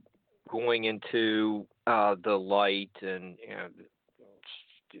going into the light, and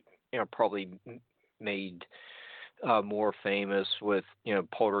probably made more famous with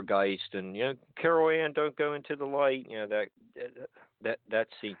Poltergeist and Carol Ann, don't go into the light, that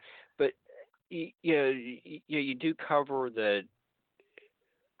scene. But you do cover that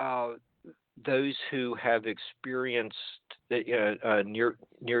those who have experienced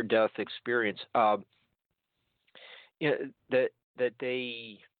near death experience, that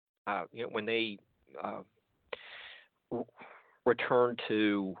they when they return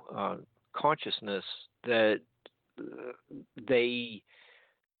to consciousness, that they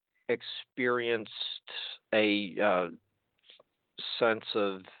experienced a sense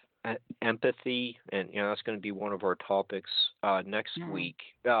of empathy, and that's going to be one of our topics next week.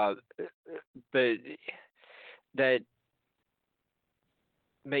 But that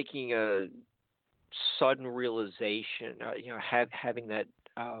making a sudden realization, having that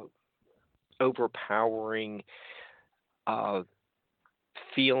overpowering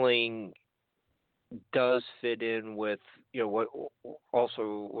feeling does fit in with what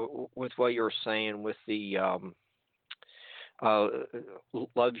also with what you're saying with the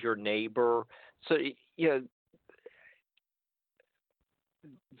love your neighbor. So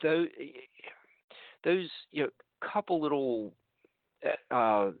those couple little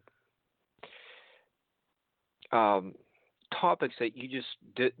topics that you just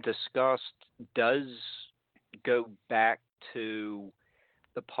discussed does go back to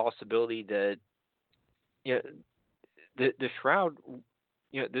the possibility that the shroud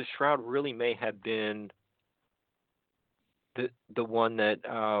really may have been the one that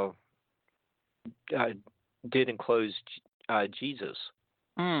did enclose Jesus.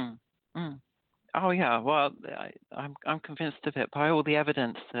 Oh yeah, well, I'm convinced of it by all the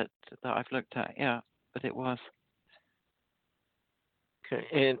evidence that I've looked at. Yeah, but it was. Okay,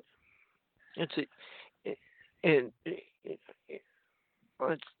 and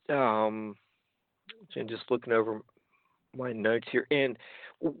I'm just looking over my notes here, and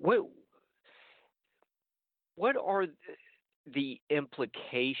what are the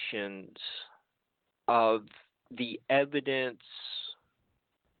implications of the evidence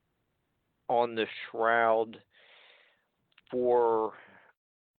on the shroud for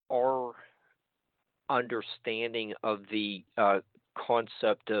our understanding of the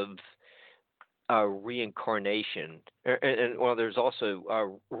concept of reincarnation, and there's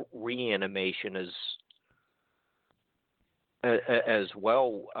also reanimation as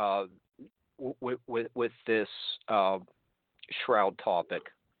well with this shroud topic.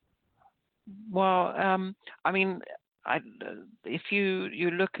 Well, I mean, if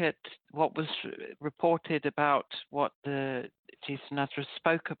you look at what was reported about what the Jesus of Nazareth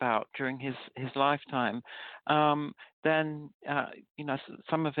spoke about during his lifetime, then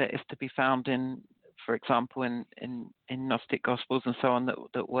some of it is to be found in, for example, in Gnostic Gospels and so on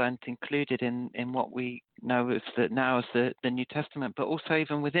that weren't included in what we know as the New Testament, but also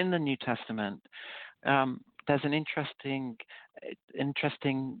even within the New Testament. There's an interesting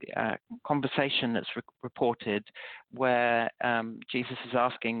conversation that's reported where Jesus is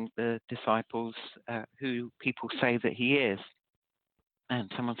asking the disciples who people say that he is,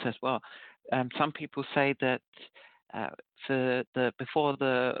 and someone says, "Well, some people say that before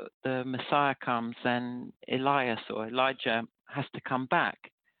the Messiah comes, then Elias or Elijah has to come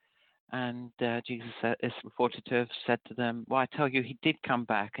back." And Jesus is reported to have said to them, "Well, I tell you, he did come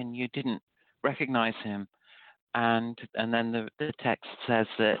back, and you didn't recognize him." And then the text says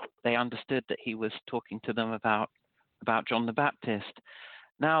that they understood that he was talking to them about John the Baptist.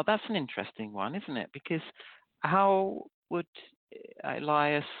 Now that's an interesting one, isn't it? Because how would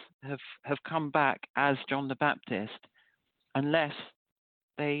Elias have come back as John the Baptist unless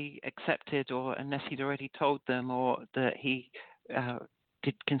they accepted, or unless he'd already told them, or that he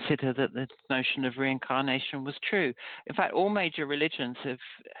did consider that the notion of reincarnation was true? In fact, all major religions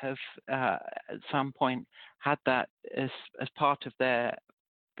have at some point had that as part of their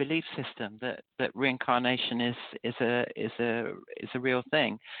belief system, that reincarnation is a real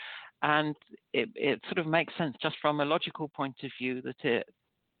thing, and it sort of makes sense just from a logical point of view that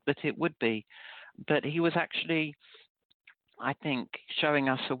it would be. But he was actually, I think, showing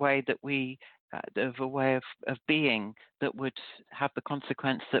us a way that we of a way of being that would have the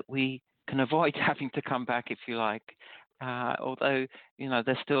consequence that we can avoid having to come back, if you like. Although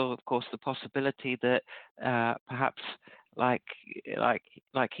there's still, of course, the possibility that perhaps, like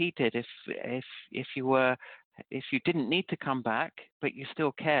he did, if you didn't need to come back, but you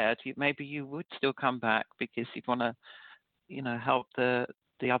still cared, maybe you would still come back because you'd want to, help the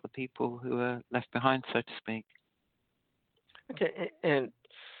other people who are left behind, so to speak. Okay, and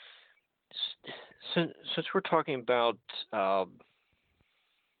since we're talking about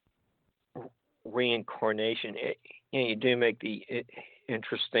reincarnation, you do make the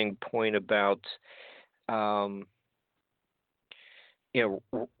interesting point about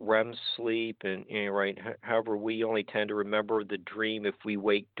REM sleep, and right. However, we only tend to remember the dream if we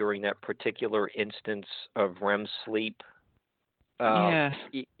wake during that particular instance of REM sleep. Yes.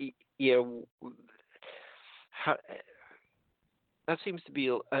 How, that seems to be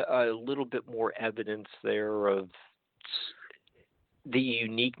a little bit more evidence there of the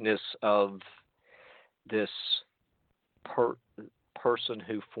uniqueness of this person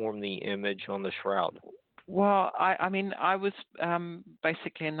who formed the image on the shroud. Well, I mean, I was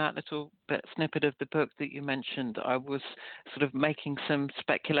basically in that little snippet of the book that you mentioned, I was sort of making some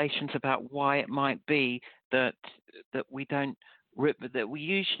speculations about why it might be that we don't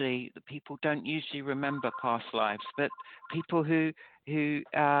that people don't usually remember past lives, but people who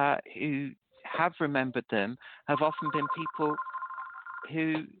have remembered them have often been people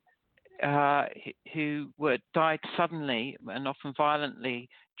who were died suddenly and often violently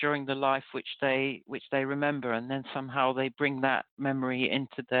during the life which they remember, and then somehow they bring that memory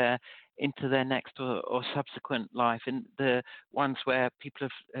into their next or subsequent life. And the ones where people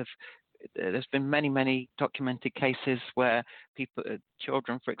have there's been many documented cases where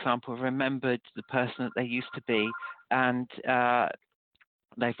children, for example, remembered the person that they used to be, and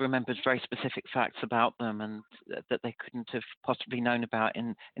they've remembered very specific facts about them, and that they couldn't have possibly known about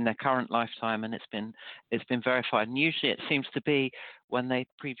in their current lifetime, and it's been verified. And usually, it seems to be when they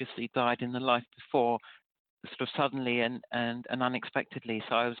previously died in the life before, sort of suddenly and unexpectedly.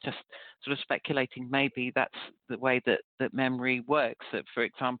 So I was just sort of speculating maybe that's the way that memory works. That, for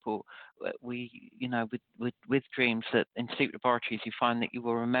example, with dreams, that in sleep laboratories you find that you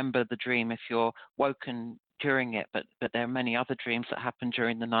will remember the dream if you're woken during it, but there are many other dreams that happen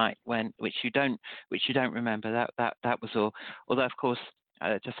during the night which you don't remember. That was all. Although, of course,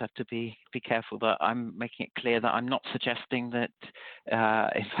 I just have to be careful that I'm making it clear that I'm not suggesting that.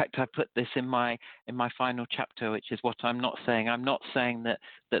 In fact, I put this in my final chapter, which is what I'm not saying. I'm not saying that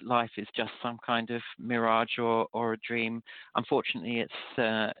life is just some kind of mirage or a dream. Unfortunately,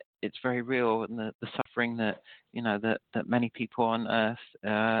 it's very real, and the suffering that that many people on Earth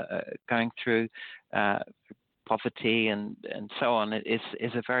are going through, poverty and so on, is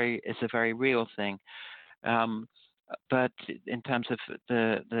a very real thing. But in terms of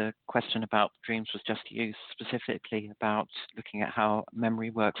the question about dreams was just used specifically about looking at how memory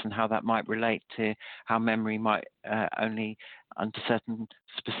works and how that might relate to how memory might only under certain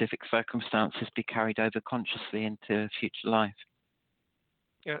specific circumstances be carried over consciously into future life.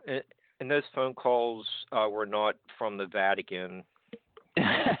 Yeah, and those phone calls were not from the Vatican.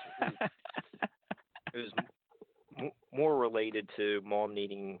 It was more related to Mom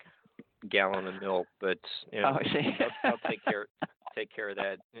needing a gallon of milk, but I see. I'll take care of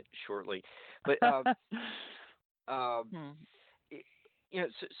that shortly. But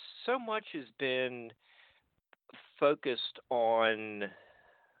so much has been focused on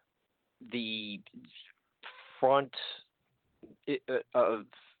the front of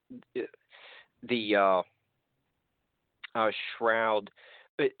the shroud,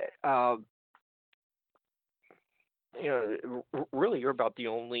 but really, you're about the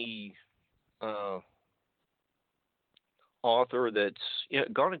only author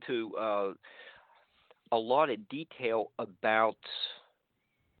that's gone into a lot of detail about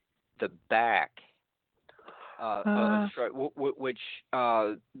the back of the shroud, which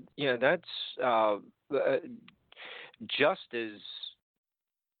that's just as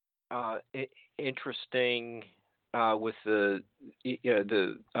interesting with the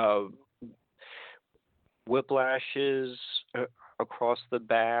whiplashes across the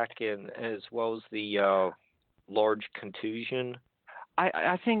back, and as well as the large contusion.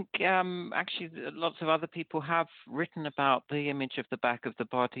 I think actually lots of other people have written about the image of the back of the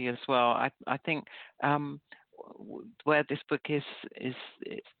body as well. I think where this book is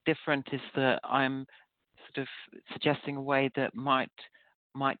different is that I'm sort of suggesting a way that might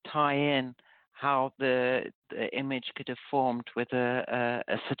tie in how the image could have formed with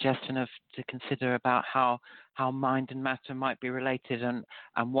a suggestion to consider about how mind and matter might be related, and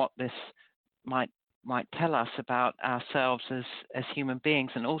what this might tell us about ourselves as human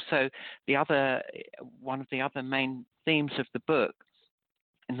beings. And also one of the other main themes of the book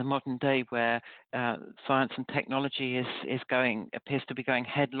in the modern day, where science and technology appears to be going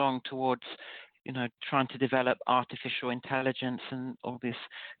headlong towards trying to develop artificial intelligence and all these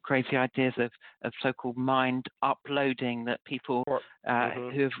crazy ideas of so-called mind uploading, that people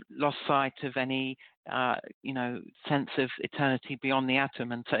who have lost sight of any sense of eternity beyond the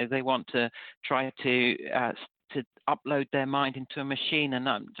atom, and so they want to try to upload their mind into a machine. And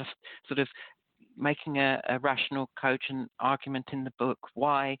I'm just sort of making a rational, cogent argument in the book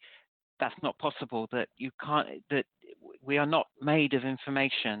why that's not possible, that you can't, that we are not made of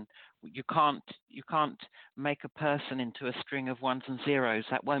information. You can't make a person into a string of ones and zeros.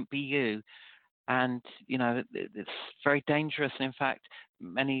 That won't be you. And, it's very dangerous. And in fact,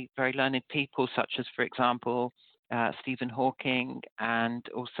 many very learned people, such as, for example, Stephen Hawking and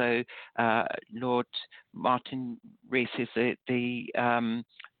also Lord Martin Rees, is the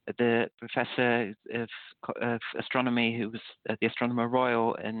professor of astronomy who was the Astronomer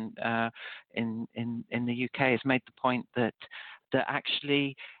Royal in the UK, has made the point that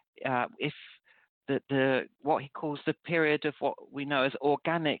actually if the what he calls the period of what we know as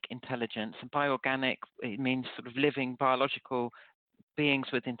organic intelligence, and by organic it means sort of living biological beings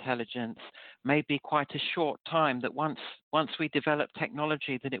with intelligence, may be quite a short time, that once we develop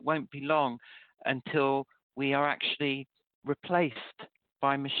technology, that it won't be long until we are actually replaced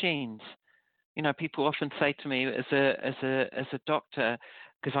by machines. People often say to me as a doctor,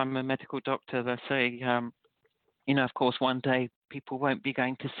 because I'm a medical doctor, they say, of course, one day people won't be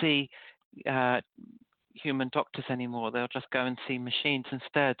going to see human doctors anymore. They'll just go and see machines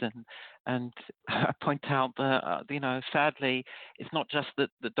instead. And I point out that, sadly, it's not just the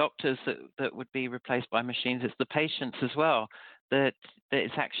doctors that would be replaced by machines, it's the patients as well. That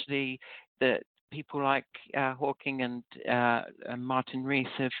it's actually that people like Hawking and Martin Rees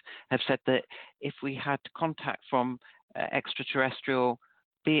have said that if we had contact from extraterrestrial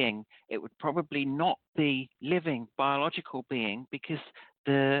being, it would probably not be living biological being, because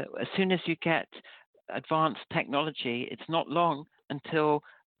as soon as you get advanced technology, it's not long until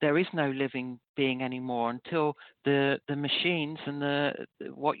there is no living being anymore, until the machines and the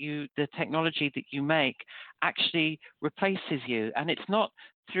technology that you make actually replaces you. And it's not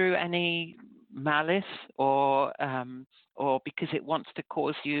through any malice or because it wants to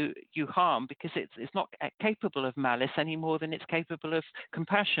cause you harm, because it's not capable of malice any more than it's capable of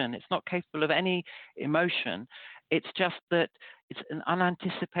compassion. It's not capable of any emotion. It's just that it's an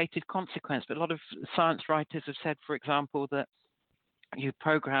unanticipated consequence. But a lot of science writers have said, for example, that you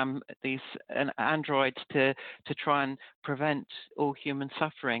program these androids to try and prevent all human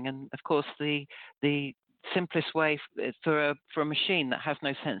suffering. And of course, the simplest way for a machine that has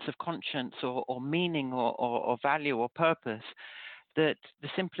no sense of conscience or meaning or value or purpose, that the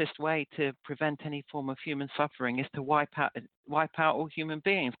simplest way to prevent any form of human suffering is to wipe out all human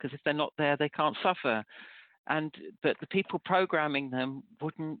beings, because if they're not there, they can't suffer. But the people programming them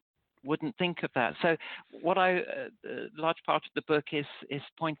wouldn't think of that. So what a large part of the book is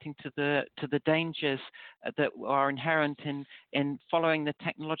pointing to the dangers that are inherent in following the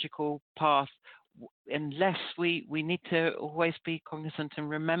technological path, unless we need to always be cognizant and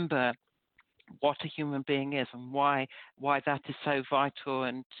remember what a human being is and why that is so vital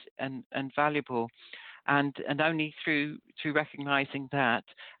and valuable. And only through recognizing that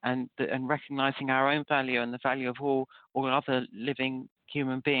and recognizing our own value and the value of all other living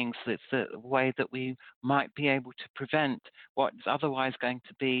human beings, that's the way that we might be able to prevent what is otherwise going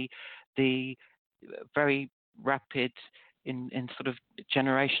to be the very rapid, in sort of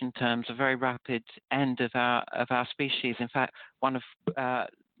generation terms, a very rapid end of our species. In fact, one of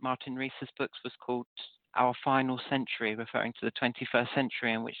Martin Rees's books was called Our Final Century, referring to the 21st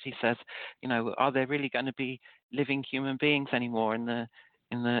century, in which he says, are there really going to be living human beings anymore in the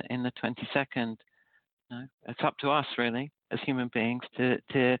 22nd? No, it's up to us really as human beings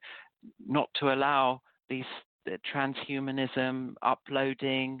to not to allow these transhumanism,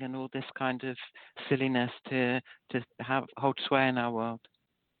 uploading, and all this kind of silliness to hold sway in our world.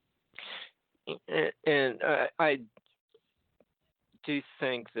 And I do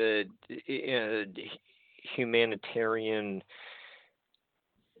think that humanitarian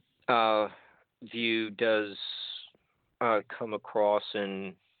view does come across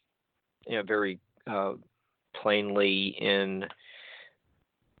in very plainly in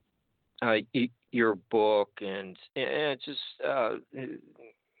your book, and it's just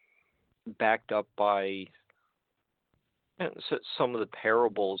backed up by some of the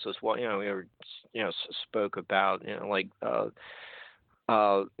parables as well. We spoke about like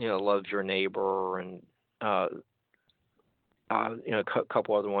love your neighbor, and a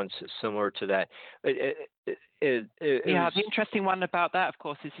couple other ones similar to that. The interesting one about that, of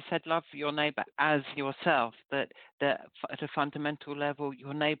course, is you said love your neighbor as yourself. That at a fundamental level,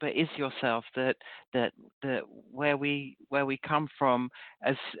 your neighbor is yourself. That where we come from,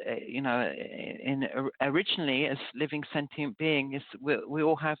 as originally as living sentient beings, we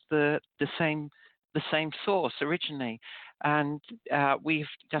all have the same source originally, and we've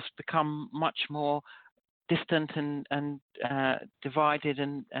just become much more distant and divided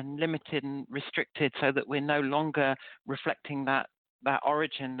and limited and restricted, so that we're no longer reflecting that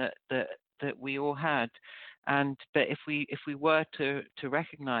origin that we all had. But if we were to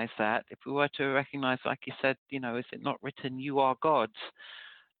recognize that, if we were to recognize, like you said, is it not written, "You are gods"?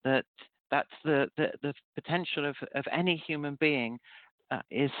 That's the potential of any human being,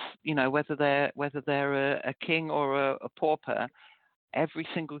 is, whether they're a king or a pauper. Every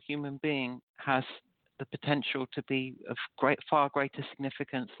single human being has the potential to be of far greater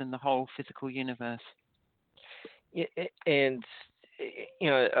significance than the whole physical universe. Yeah, and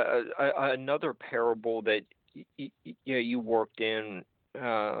another parable that you worked in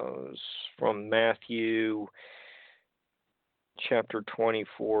from Matthew chapter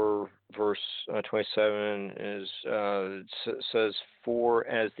 24, verse 27 says, "For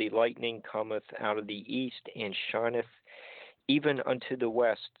as the lightning cometh out of the east and shineth even unto the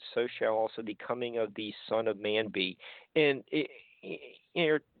west, so shall also the coming of the Son of Man be." And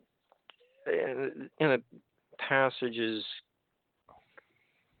in the passages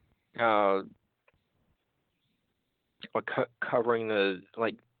covering the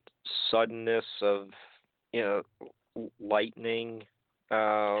suddenness of lightning,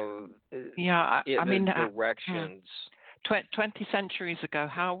 directions. 20 centuries ago,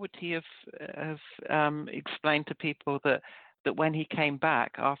 how would he have explained to people that when he came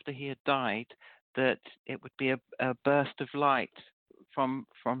back after he had died, that it would be a burst of light from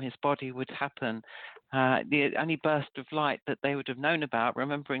his body would happen? The only burst of light that they would have known about,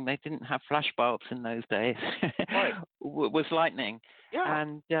 remembering they didn't have flash bulbs in those days, right, was lightning. Yeah.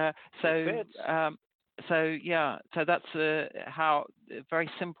 And so that's a very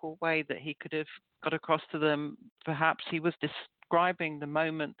simple way that he could have got across to them. Perhaps he was describing the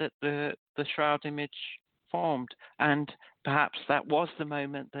moment that the shroud image formed, and perhaps that was the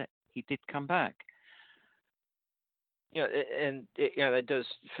moment that he did come back. Yeah, and that does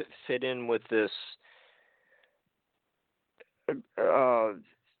fit in with this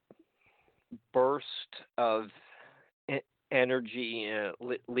burst of energy,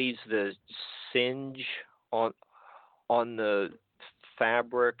 leaves the singe on the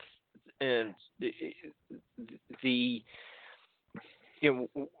fabric, and the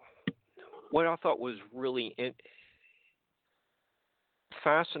what I thought was really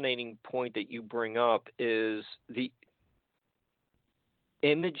fascinating point that you bring up is the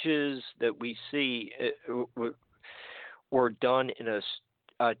images that we see were done in a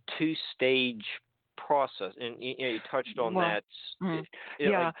two-stage process, and you touched on that.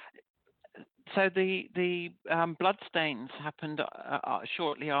 So the blood stains happened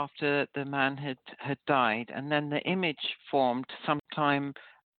shortly after the man had died, and then the image formed sometime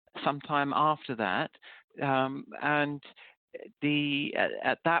after that, and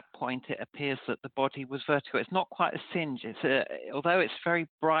at that point it appears that the body was vertical. It's not quite a singe. Although it's very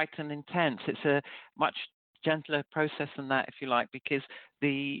bright and intense, it's a much gentler process than that, if you like, because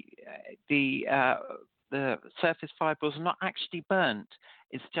the surface fibrils are not actually burnt.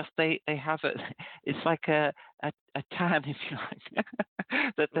 It's just they have it's like a tan, if you like.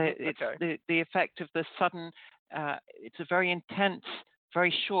 It's the effect of the sudden. It's a very intense,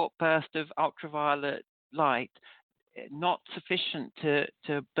 very short burst of ultraviolet light, not sufficient to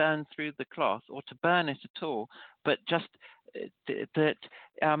burn through the cloth or to burn it at all, but just that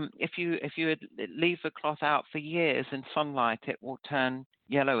if you leave the cloth out for years in sunlight, it will turn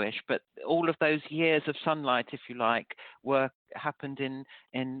yellowish. But all of those years of sunlight, if you like, happened in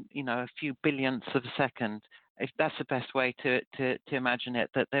a few billionths of a second. If that's the best way to imagine it,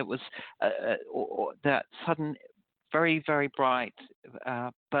 that there was that sudden, very, very bright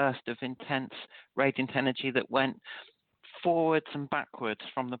burst of intense radiant energy that went forwards and backwards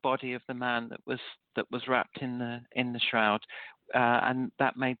from the body of the man that was wrapped in the shroud, and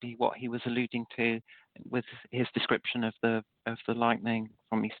that may be what he was alluding to with his description of the lightning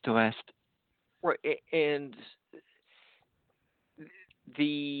from east to west. Right, and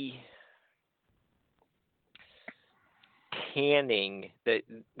the tanning that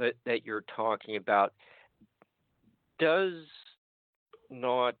you're talking about does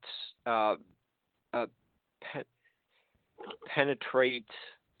not penetrate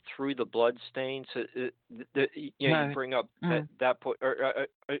through the blood stains. You bring up that point.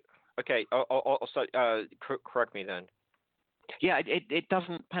 Okay, I'll start, correct me then. Yeah, it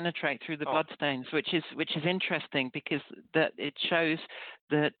doesn't penetrate through the blood stains, which is interesting, because that it shows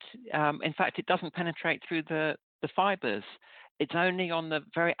that in fact it doesn't penetrate through the fibers. It's only on the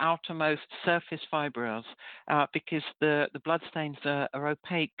very outermost surface fibrils, because the blood stains are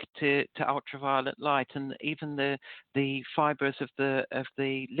opaque to ultraviolet light, and even the fibers of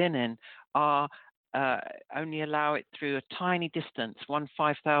the linen are only allow it through a tiny distance,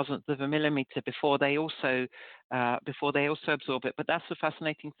 1/5000th of a millimeter, before they also absorb it. But that's the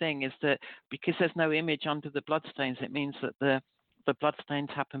fascinating thing, is that because there's no image under the bloodstains, it means that the bloodstains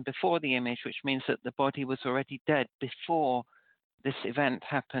happen before the image, which means that the body was already dead before this event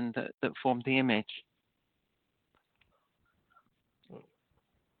happened that formed the image.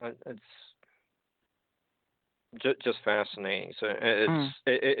 It's just fascinating. So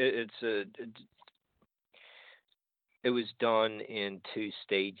it was done in 2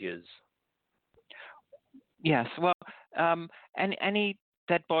 stages. Yes. Well, any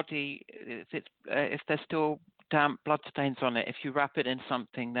dead body, if there's still damp blood stains on it, if you wrap it in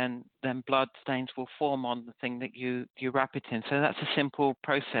something, then blood stains will form on the thing that you wrap it in. So that's a simple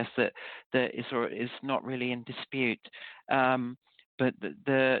process that is not really in dispute. But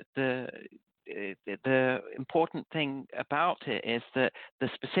the important thing about it is that the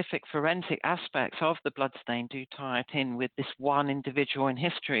specific forensic aspects of the bloodstain do tie it in with this one individual in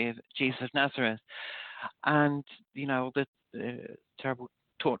history of Jesus of Nazareth, and the terrible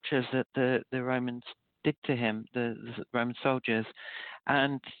tortures that the Romans did to him, the Roman soldiers,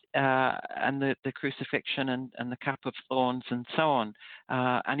 and the crucifixion and the cap of thorns and so on,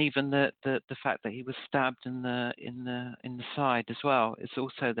 and even the fact that he was stabbed in the side as well. It's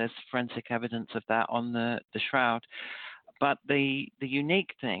also, there's forensic evidence of that on the shroud. But the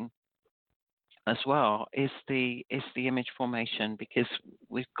unique thing as well is the image formation, because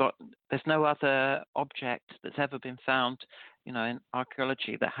there's no other object that's ever been found, in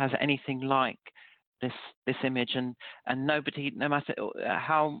archaeology that has anything like this image, and nobody, no matter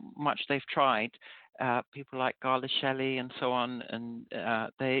how much they've tried, people like Gala Shelley and so on, and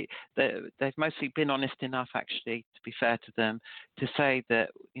they've mostly been honest enough, actually, to be fair to them, to say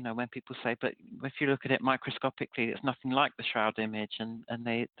that, when people say, but if you look at it microscopically, it's nothing like the shroud image, and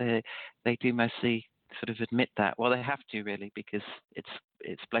they do mostly sort of admit that. Well, they have to, really, because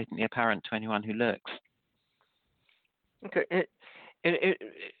it's blatantly apparent to anyone who looks. Okay, and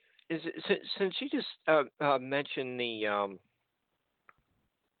since you just mentioned the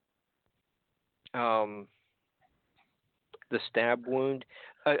stab wound,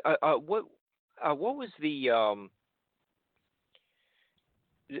 what was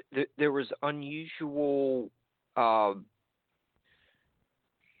there was unusual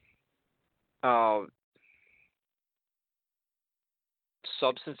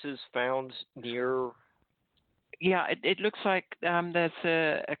substances found near. Yeah, it looks like there's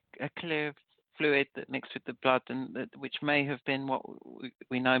a clear fluid that mixed with the blood, and which may have been what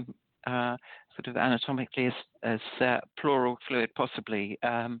we know sort of anatomically as pleural fluid, possibly,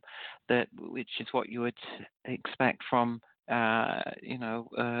 which is what you would expect from a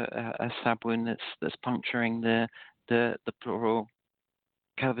stab wound that's puncturing the pleural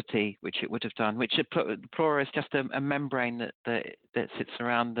cavity, which it would have done. Which the pleura is just a membrane that sits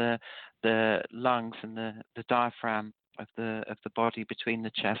around the lungs and the diaphragm of the body, between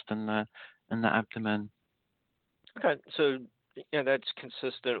the chest and the abdomen. Okay, so that's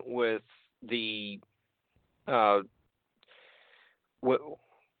consistent with the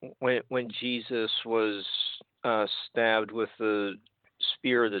when Jesus was stabbed with the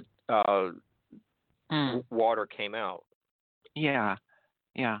spear that water came out. Yeah.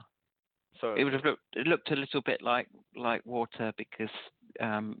 So it would have looked a little bit like water, because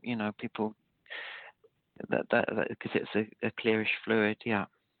people that because it's a clearish fluid. Yeah.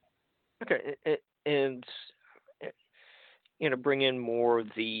 Okay, and bring in more of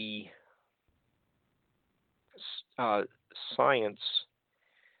the science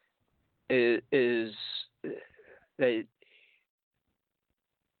is that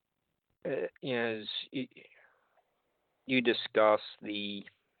as you discuss the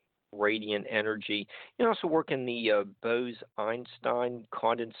radiant energy. You also work in the Bose-Einstein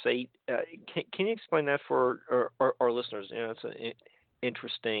condensate. Can you explain that for our listeners? It's an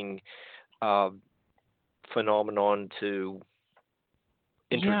interesting phenomenon to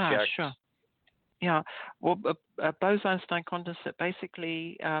interject. Yeah, sure. Yeah, well, Bose-Einstein condensate,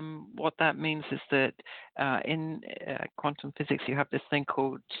 basically what that means is that in quantum physics you have this thing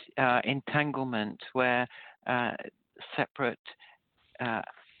called entanglement, where separate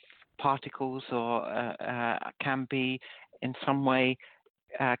particles or can be in some way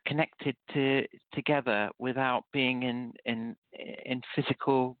connected together without being in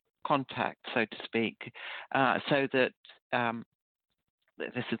physical contact, so to speak, so that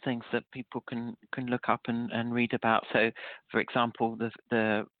this is things that people can look up and read about. So, for example,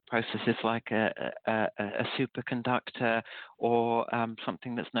 the processes like a superconductor, or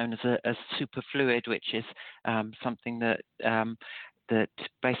something that's known as a superfluid, which is something that that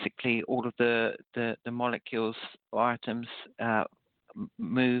basically all of the molecules or atoms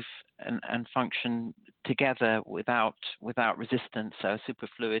move and function together without resistance. So a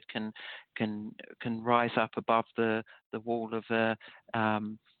superfluid can rise up above the wall of a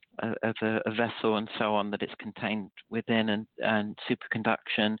vessel and so on that it's contained within, and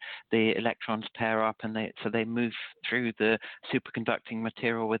superconduction, the electrons pair up and they move through the superconducting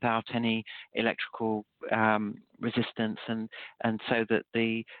material without any electrical resistance, and so that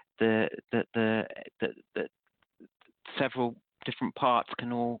the several different parts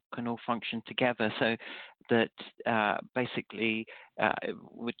can all function together. So that basically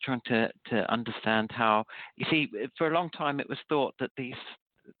we're trying to understand how, you see, for a long time it was thought that these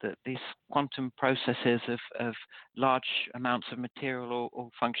quantum processes of large amounts of material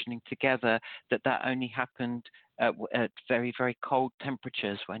all functioning together, that only happened at very, very cold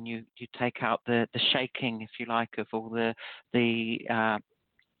temperatures, when you take out the shaking, if you like, of all the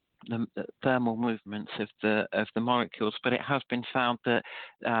thermal movements of the molecules. But it has been found that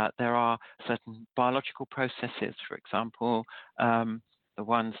there are certain biological processes, for example, the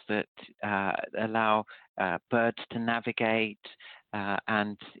ones that allow birds to navigate,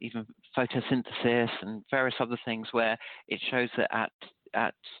 and even photosynthesis and various other things, where it shows that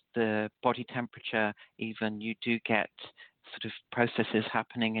at the body temperature even you do get sort of processes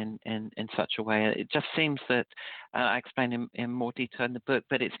happening in such a way. It just seems that I explain in more detail in the book,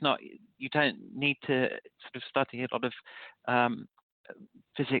 but it's not, you don't need to sort of study a lot of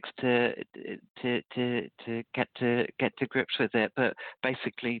physics to get to grips with it, but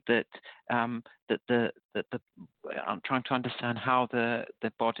basically that I'm trying to understand how the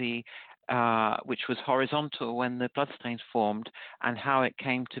body, which was horizontal when the bloodstains formed, and how it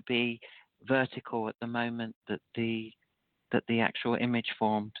came to be vertical at the moment that the actual image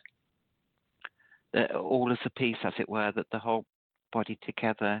formed, all as a piece, as it were, that the whole body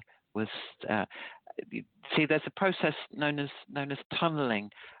together was. See, there's a process known as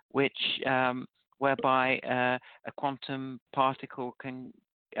tunneling, which whereby a quantum particle can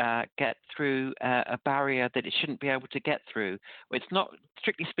get through a barrier that it shouldn't be able to get through. It's not,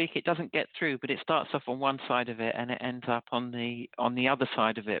 strictly speaking, it doesn't get through, but it starts off on one side of it and it ends up on the other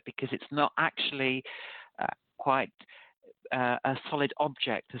side of it, because it's not actually quite a solid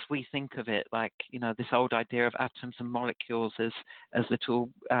object as we think of it, like, you know, this old idea of atoms and molecules as little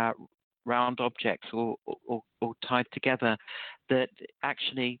round objects or tied together, that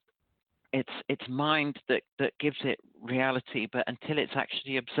actually it's mind that gives it reality. But until it's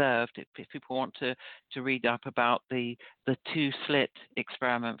actually observed, if people want to read up about the two slit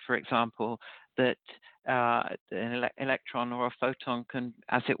experiment, for example, that an electron or a photon can,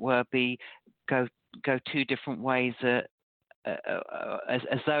 as it were, go two different ways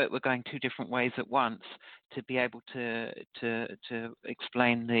as though it were going two different ways at once, to be able to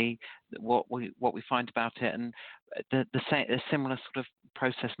explain what we find about it. And a similar sort of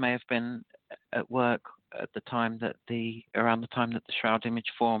process may have been at work at the time around the time that the shroud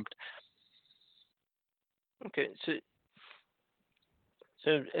image formed. Okay,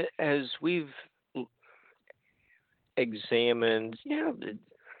 so as we've examined,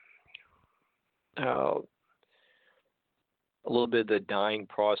 a little bit of the dying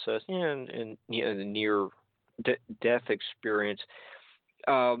process, and the near death experience.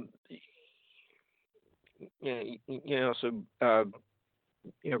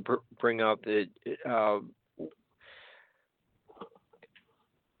 Bring up that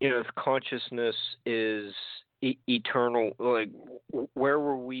if consciousness is eternal, like, where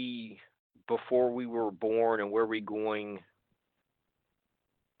were we before we were born, and where are we going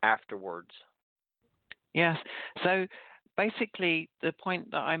afterwards? Yes. So basically, the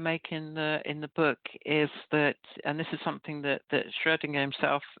point that I make in the book is that, and this is something that Schrödinger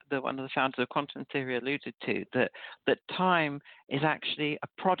himself, one of the founders of quantum theory, alluded to, that time is actually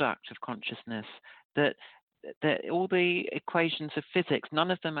a product of consciousness. That all the equations of physics,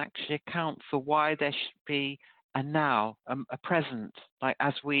 none of them actually account for why there should be a now, a present, like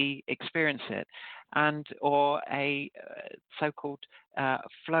as we experience it, or a so-called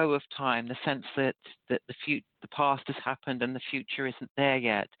flow of time, the sense that the past has happened and the future isn't there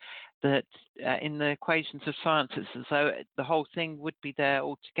yet. That in the equations of science, it's as though the whole thing would be there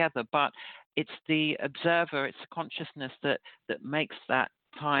altogether, but it's the observer, it's the consciousness that makes that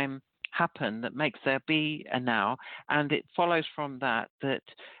time happen, that makes there be a now. And it follows from that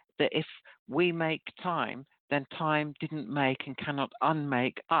if we make time, then time didn't make and cannot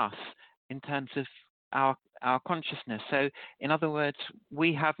unmake us in terms of our consciousness. So, in other words,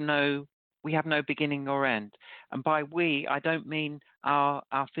 we have no we have no beginning or end. And by we, I don't mean our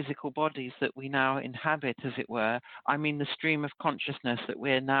physical bodies that we now inhabit, as it were. I mean the stream of consciousness that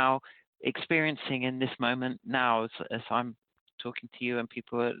we're now experiencing in this moment now, as I'm talking to you and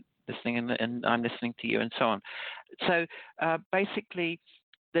people are listening, and I'm listening to you, and so on. So basically,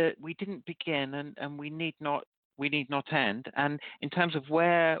 we didn't begin, and we need not end. And in terms of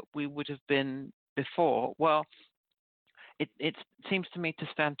where we would have been before, well, it seems to me to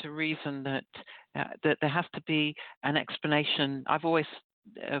stand to reason that there has to be an explanation. I've always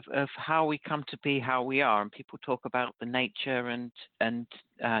of how we come to be how we are, and people talk about the nature and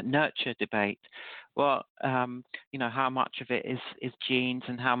nurture debate. Well, how much of it is genes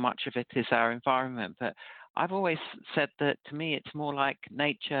and how much of it is our environment. But I've always said that to me it's more like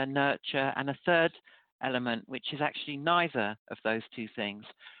nature, nurture, and a third element, which is actually neither of those two things.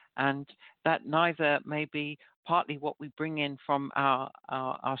 And that neither may be partly what we bring in from our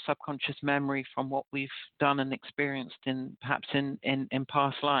subconscious memory, from what we've done and experienced perhaps in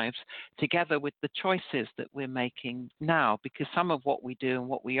past lives, together with the choices that we're making now, because some of what we do and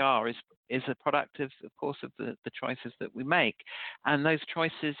what we are is a product of course, of the choices that we make. And those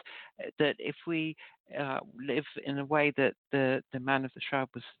choices that if we live in a way that the man of the shroud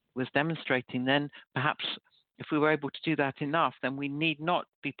was demonstrating, then perhaps if we were able to do that enough, then we need not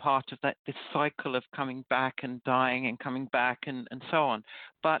be part of this cycle of coming back and dying and coming back and so on.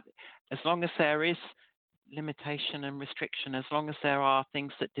 But as long as there is limitation and restriction, as long as there are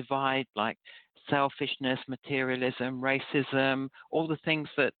things that divide, like selfishness, materialism, racism, all the things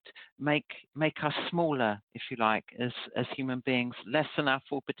that make us smaller, if you like, as human beings, less than our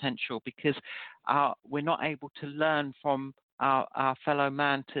full potential, because we're not able to learn from our fellow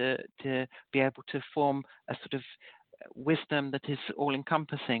man to be able to form a sort of wisdom that is all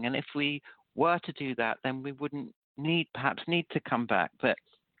encompassing. And if we were to do that, then we wouldn't perhaps need to come back. But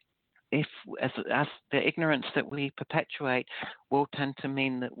if as the ignorance that we perpetuate will tend to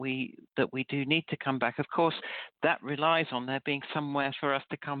mean that we do need to come back. Of course, that relies on there being somewhere for us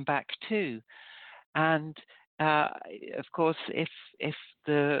to come back to. And of course, if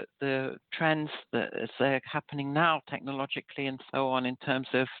the trends that as they're happening now technologically and so on, in terms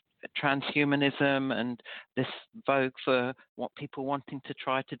of transhumanism and this vogue for what people wanting to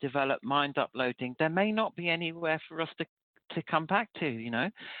try to develop mind uploading, there may not be anywhere for us to come back to,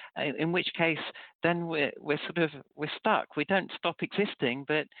 in which case then we're stuck. We don't stop existing,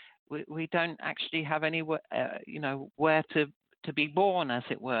 but we don't actually have anywhere, where to be born, as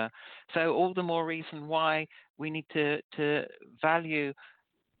it were. So all the more reason why we need to value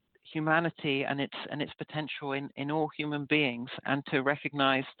humanity and its potential in all human beings, and to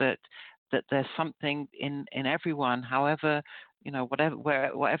recognize that there's something in everyone, however,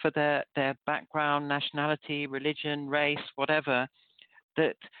 whatever their background, nationality, religion, race, whatever,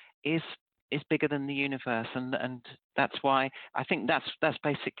 that is bigger than the universe, and that's why I think that's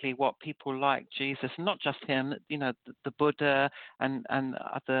basically what people like Jesus, not just him, the Buddha and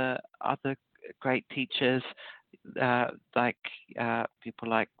other great teachers like people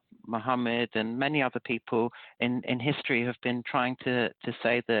like Muhammad and many other people in history have been trying to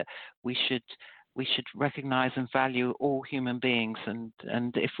say that we should recognize and value all human beings, and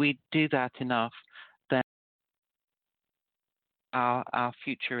if we do that enough, then our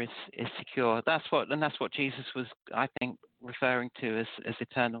future is secure. That's what Jesus was, I think, referring to as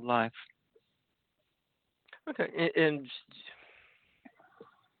eternal life. Okay, and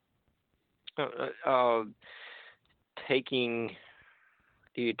taking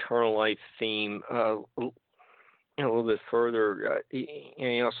the eternal life theme a little bit further,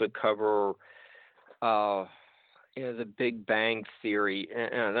 you also cover the Big Bang Theory,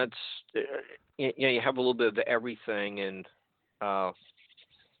 and that's you have a little bit of everything in a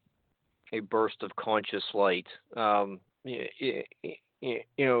burst of conscious light. How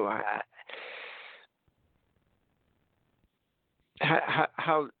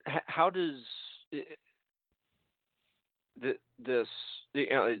does the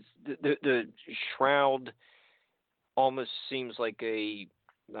shroud almost seems like a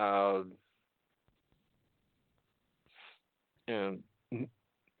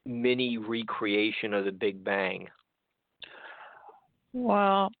mini recreation of the Big Bang?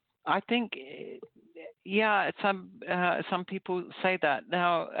 Well, I think, some people say that.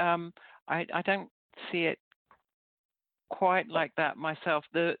 Now, I don't see it quite like that myself.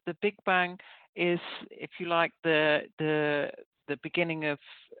 The Big Bang is, if you like, the beginning of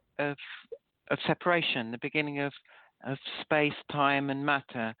separation, the beginning of space, time, and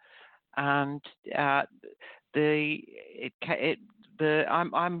matter, and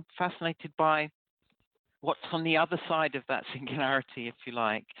I'm fascinated by what's on the other side of that singularity, if you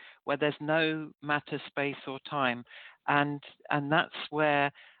like, where there's no matter, space, or time, and that's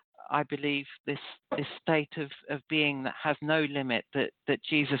where I believe this state of being that has no limit, that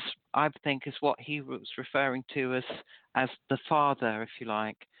Jesus, I think, is what he was referring to as the Father, if you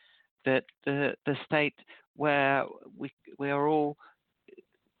like, that the state where we are all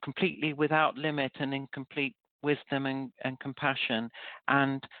completely without limit and in complete wisdom and compassion,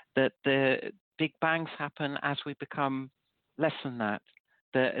 and that the big bangs happen as we become less than that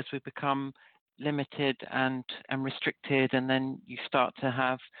as we become limited and restricted, and then you start to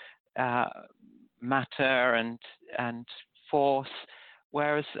have matter and force.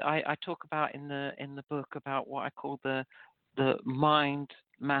 Whereas I talk about in the book about what I call the mind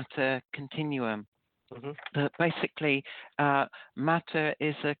matter continuum. Mm-hmm. That basically matter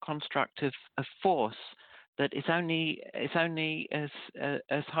is a construct of force that is only as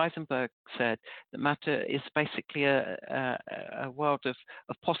Heisenberg said, that matter is basically a world of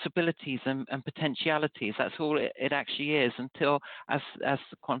possibilities and potentialities. That's all it actually is, until as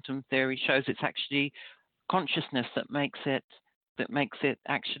the quantum theory shows, it's actually consciousness that makes it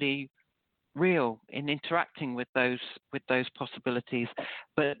actually real in interacting with those possibilities.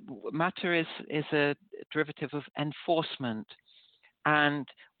 But matter is a derivative of enforcement. And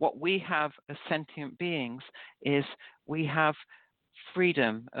what we have as sentient beings is we have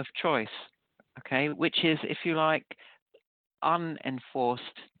freedom of choice, okay, which is, if you like, unenforcedness,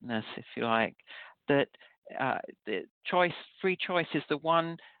 if you like. That the free choice is the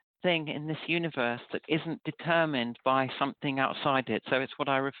one thing in this universe that isn't determined by something outside it. So it's what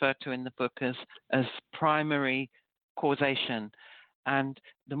I refer to in the book as primary causation. And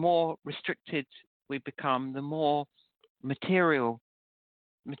the more restricted we become, the more materially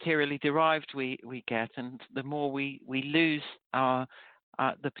derived we get, and the more we lose the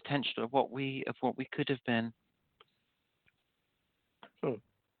potential of what we could have been.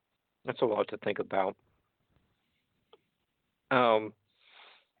 That's a lot to think about. And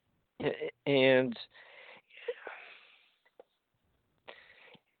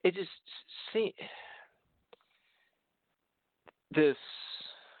it just seems this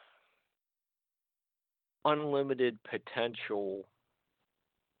unlimited potential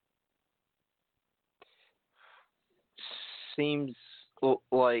seems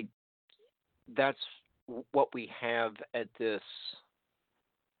like that's what we have at this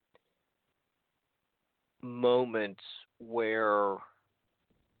moment, where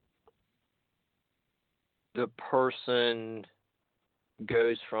the person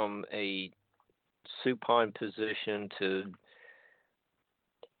goes from a supine position to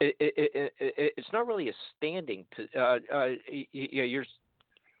it's not really a standing. You're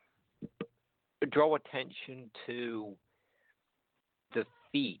draw attention to the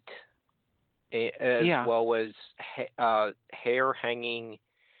feet as well as hair hanging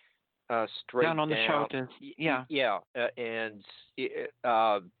straight down on the shoulders. And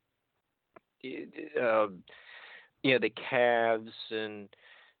the calves and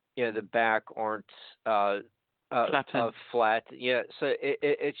the back aren't flat. Yeah, so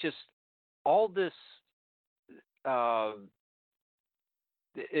it's just all this.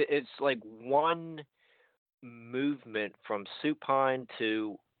 It's like one movement from supine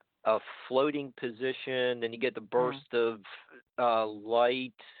to a floating position, and you get the burst of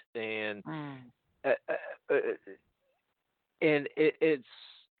light, and and it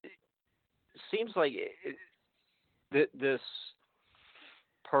seems like this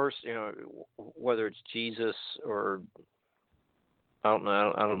person, whether it's Jesus or I don't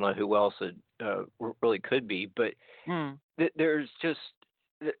know who else it really could be, but there's just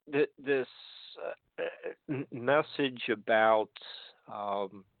this message about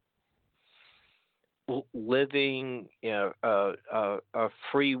living, a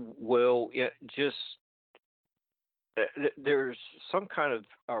free will. Just there's some kind of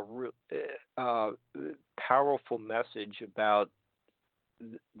powerful message about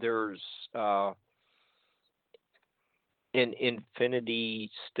there's an infinity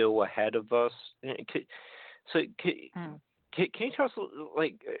still ahead of us. So can you tell us,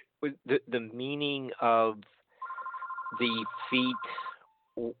 like, the meaning of the feet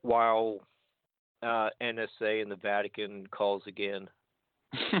while NSA and the Vatican calls again?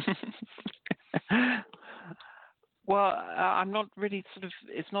 Well, I'm not really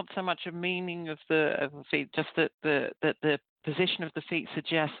it's not so much a meaning of the feet, just that the position of the feet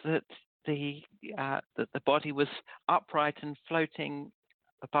suggests that the body was upright and floating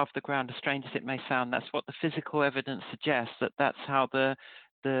above the ground, as strange as it may sound. That's what the physical evidence suggests, that's how the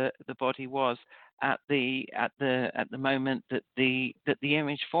body was at the moment that the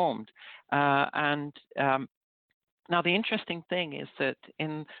image formed. Now, the interesting thing is that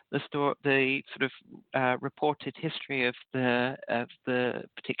in the sort of reported history of the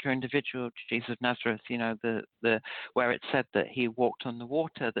particular individual, Jesus of Nazareth, where it said that he walked on the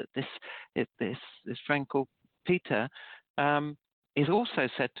water, that this friend called Peter is also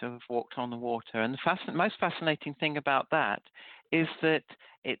said to have walked on the water. And the most fascinating thing about that is that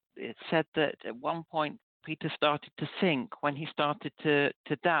it said that at one point Peter started to sink when he started to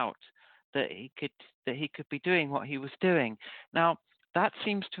doubt that he could be doing what he was doing. Now, that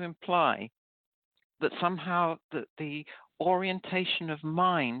seems to imply that somehow the orientation of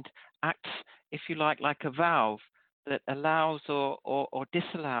mind acts, if you like a valve that allows or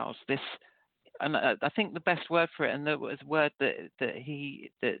disallows this. And I think the best word for it, and the word that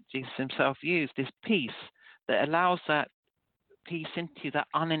Jesus himself used, is peace, that allows that peace into that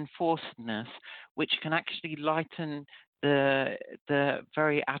unenforcedness, which can actually lighten the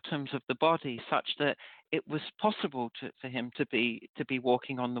very atoms of the body, such that it was possible for him to be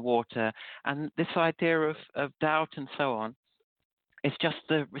walking on the water. And this idea of doubt and so on is just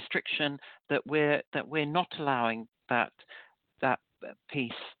the restriction that we're not allowing that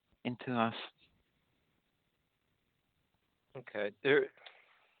peace into us. Okay, this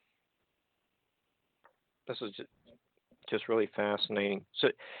is just really fascinating. So,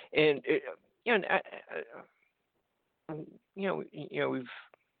 and we've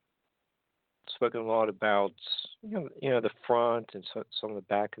spoken a lot about the front and some of the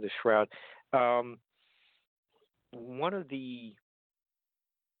back of the shroud. One of the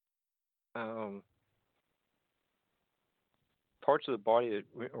parts of the body that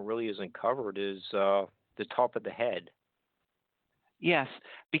really isn't covered is the top of the head. Yes,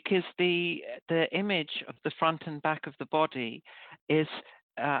 because the image of the front and back of the body is,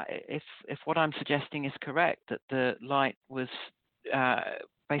 if what I'm suggesting is correct, that the light was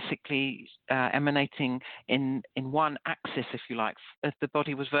basically emanating in one axis, if you like. If the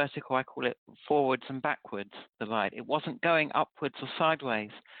body was vertical, I call it forwards and backwards, the light. It wasn't going upwards or sideways.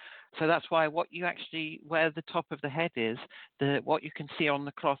 So that's why where the top of the head is, what you can see on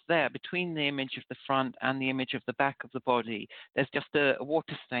the cloth there, between the image of the front and the image of the back of the body, there's just a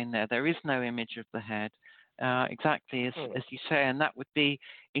water stain there. There is no image of the head, exactly as you say, and that would be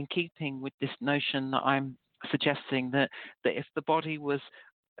in keeping with this notion that I'm suggesting that if the body was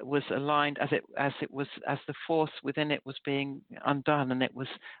aligned as the force within it was being undone, and it was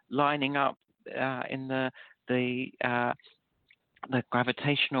lining up in the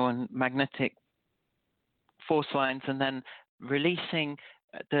gravitational and magnetic force lines, and then releasing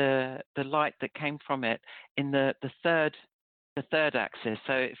the light that came from it in the third axis.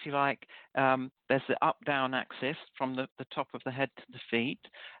 So if you like, there's the up-down axis from the top of the head to the feet.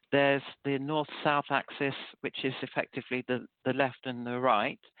 There's the north-south axis, which is effectively the left and the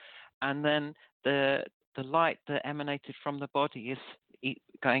right. And then the light that emanated from the body is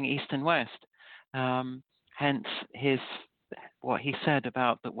going east and west. Hence what he said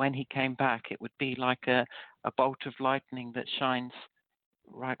about that when he came back, it would be like a bolt of lightning that shines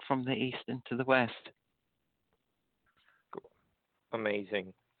right from the east into the west.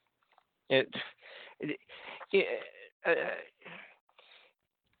 Amazing. The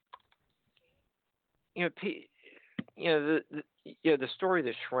story of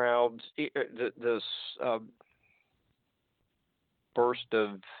the shrouds, this burst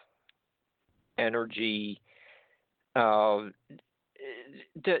of energy does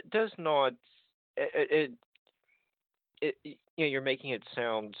not. You're making it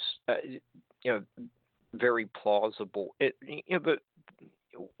sound very plausible. But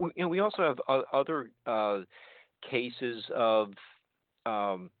we also have other cases of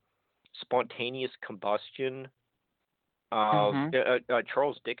spontaneous combustion.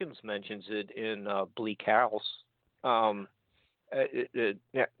 Charles Dickens mentions it in Bleak House. That's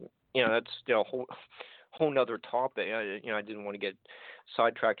a whole nother topic. I didn't want to get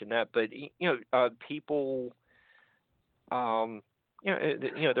sidetracked in that, but people.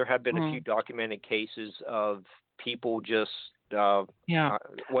 There have been a few documented cases of people just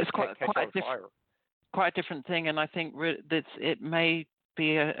it's quite a different thing, and I think that it may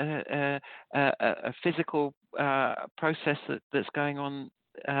be a physical process that's going on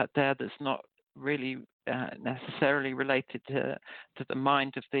there that's not really necessarily related to the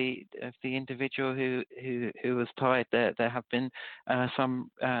mind of the individual who was tied. There have been some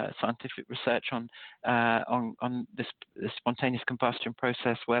scientific research on this spontaneous combustion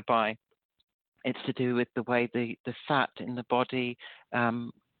process, whereby it's to do with the way the fat in the body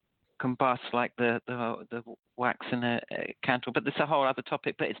combusts, like the wax in a candle. But there's a whole other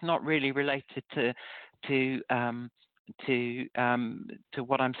topic. But it's not really related to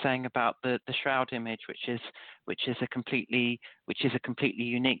what I'm saying about the shroud image, which is a completely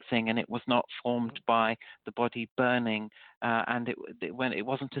unique thing, and it was not formed by the body burning, and it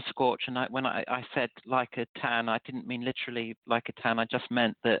wasn't a scorch. And when I said like a tan, I didn't mean literally like a tan. I just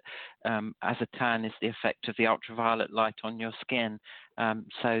meant that as a tan is the effect of the ultraviolet light on your skin.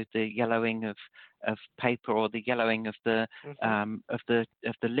 So the yellowing of paper, or the yellowing of the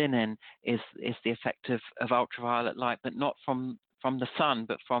linen, is the effect of ultraviolet light, but not from the sun,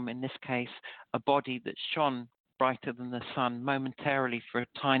 but from, in this case, a body that shone brighter than the sun momentarily for a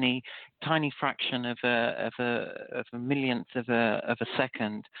tiny fraction of a millionth of a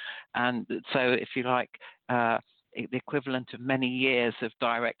second. And so, if you like, the equivalent of many years of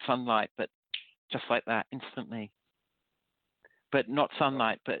direct sunlight, but just like that, instantly. But not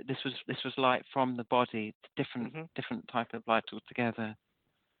sunlight, but this was light from the body, different type of light altogether.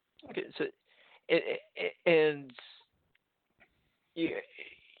 Okay, so and you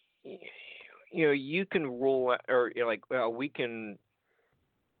can rule out, or we can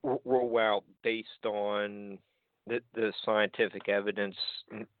rule out based on the scientific evidence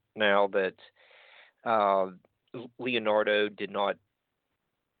now that Leonardo did not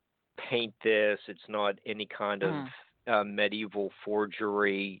paint this. It's not any kind of medieval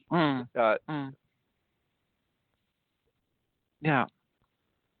forgery. Yeah,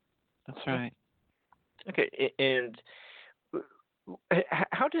 that's right. Okay, and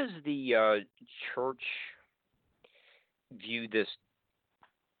how does the church view this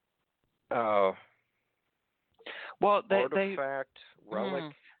artifact,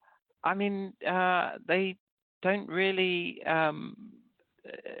 relic? I mean, they don't really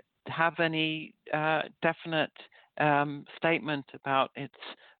have any definite statement about its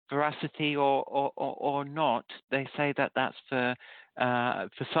veracity or not. They say that that's for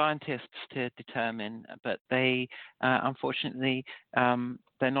scientists to determine, but they unfortunately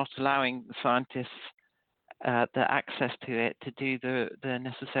they're not allowing the scientists the access to it to do the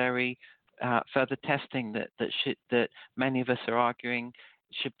necessary further testing that many of us are arguing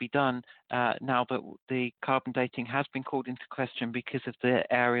should be done now that the carbon dating has been called into question because of the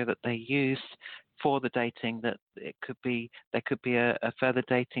area that they used for the dating. That there could be a further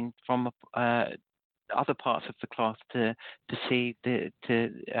dating from other parts of the cloth to see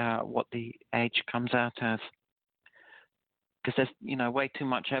what the age comes out as. Because there's way too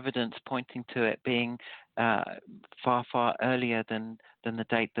much evidence pointing to it being far earlier than the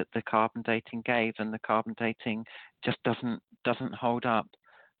date that the carbon dating gave, and the carbon dating just doesn't hold up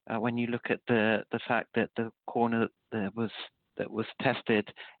when you look at the fact that the corner that was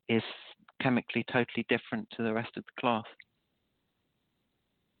tested is chemically totally different to the rest of the cloth.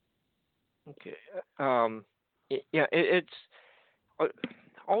 Okay. It's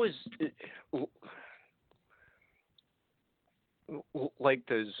always like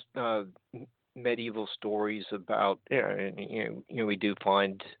those medieval stories about, we do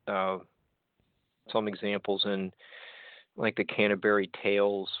find some examples in like the Canterbury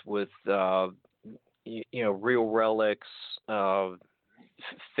Tales with real relics,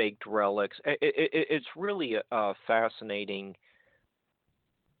 faked relics. It's really a fascinating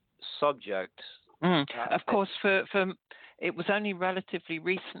subject. Of course, for it was only relatively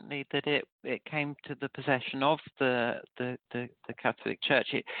recently that it came to the possession of the Catholic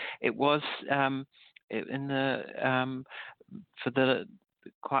Church. It was in the for the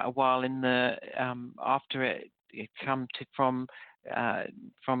quite a while in the after it come from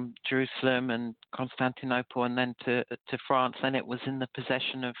Jerusalem and Constantinople and then to France. Then it was in the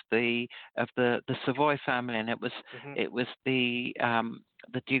possession of the Savoy family, and it was the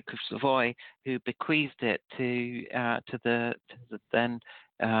Duke of Savoy who bequeathed it to the then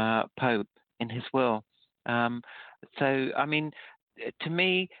Pope in his will. So I mean, to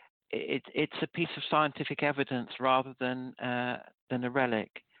me, it's a piece of scientific evidence rather than a relic.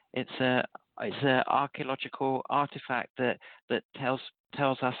 It's an archaeological artifact that tells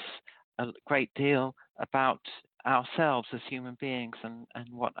us a great deal about ourselves as human beings and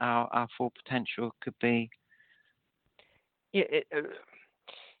what our full potential could be. This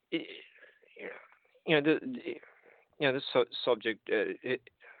subject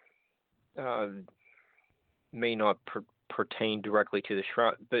may not pertain directly to the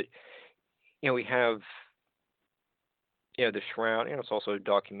shroud, but we have the shroud, and it's also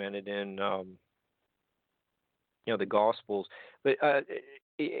documented in the Gospels. But have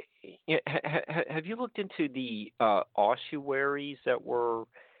you looked into the ossuaries that were?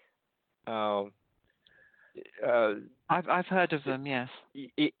 I've heard of them. Yes.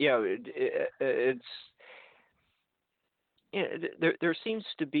 There seems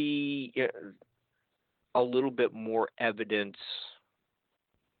to be a little bit more evidence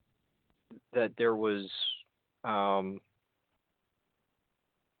that there was,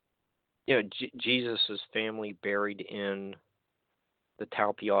 Jesus' family buried in the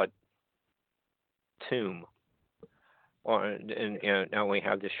Talpiot tomb. And now we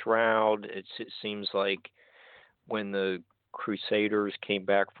have the shroud. It seems like when the Crusaders came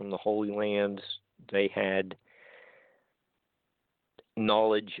back from the Holy Land, they had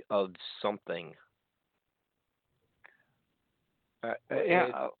knowledge of something.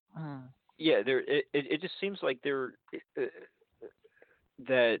 It just seems like there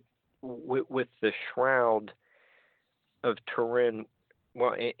that with the shroud of Turin,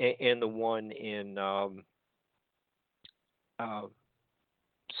 well, and the one in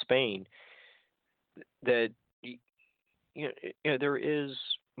Spain, that there is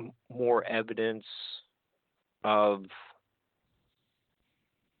more evidence of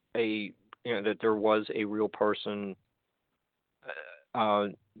that there was a real person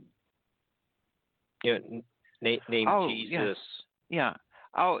named Jesus. Yeah.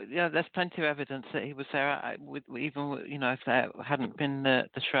 Oh, yeah. There's plenty of evidence that he was there. Even if there hadn't been the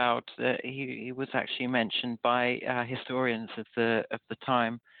shroud, he was actually mentioned by historians of the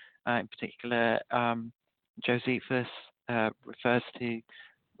time. In particular, Josephus refers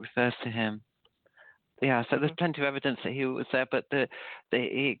to him. Yeah. So there's plenty of evidence that he was there, but that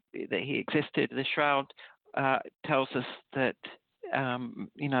he existed. The shroud tells us that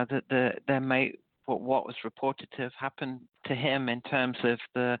that there may. What was reported to have happened to him in terms of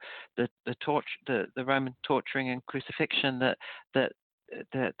the Roman torturing and crucifixion that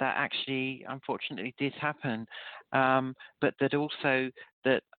actually unfortunately did happen, but that also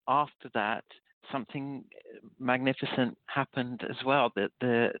that after that something magnificent happened as well.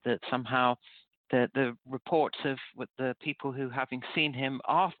 That somehow the reports of the people who, having seen him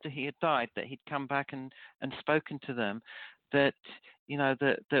after he had died, that he'd come back and spoken to them, that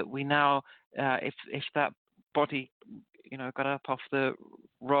that we now, if that body got up off the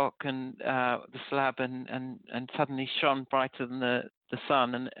rock and the slab and suddenly shone brighter than the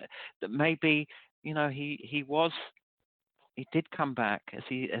sun, and that maybe he did come back as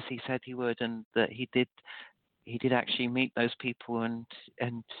he said he would, and that he did actually meet those people and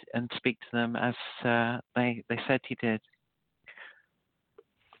speak to them as they said he did.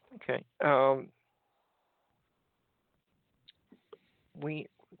 Okay. We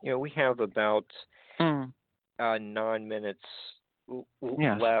have about 9 minutes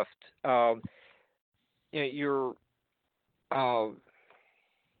left. Your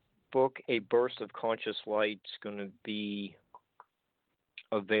book, A Burst of Conscious Light, is going to be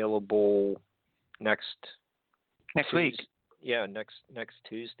available next week. Yeah, next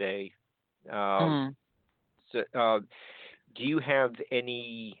Tuesday. So, do you have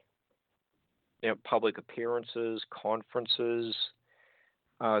any public appearances, conferences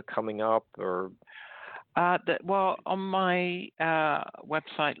coming up, or? Well, on my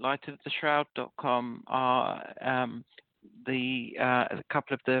website, lightoftheshroud.com, are a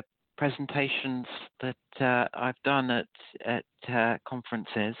couple of the presentations that I've done at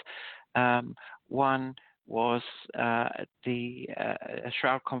conferences. One was at the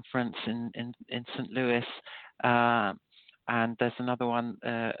Shroud conference in St. Louis, and there's another one,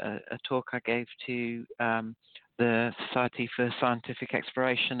 a talk I gave to the Society for Scientific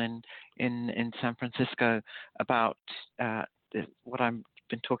Exploration in San Francisco about what I've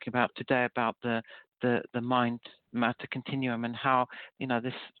been talking about today, about the mind matter continuum, and how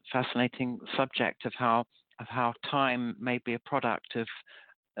this fascinating subject of how time may be a product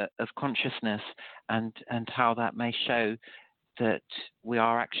of consciousness, and how that may show that we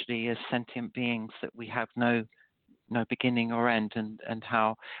are actually, as sentient beings, that we have no beginning or end, and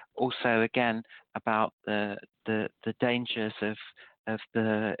how also again about the dangers of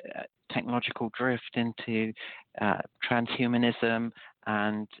the technological drift into transhumanism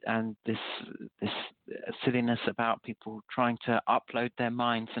and this silliness about people trying to upload their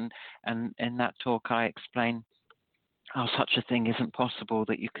minds, and in that talk I explain how such a thing isn't possible,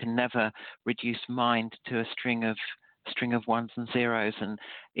 that you can never reduce mind to a string of ones and zeros. And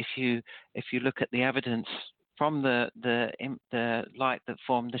if you look at the evidence from the light that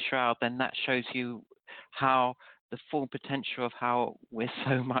formed the shroud, then that shows you how the full potential of how we're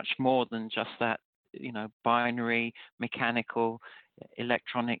so much more than just that, binary, mechanical,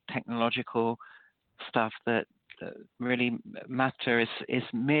 electronic, technological stuff. That really matter is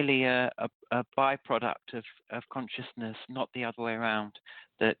merely a byproduct of consciousness, not the other way around.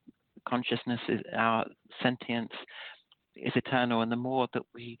 That consciousness is our sentience is eternal, and the more that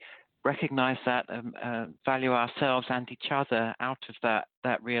we recognize that, value ourselves and each other out of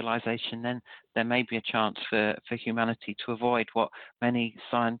that realization, then there may be a chance for humanity to avoid what many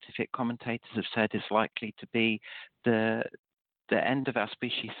scientific commentators have said is likely to be the end of our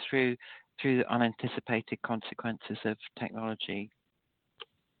species through the unanticipated consequences of technology.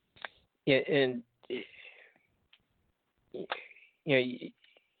 Yeah, and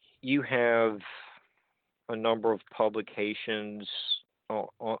you have a number of publications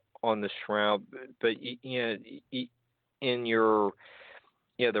on the shroud, but in your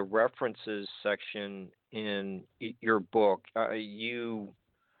the references section in your book, you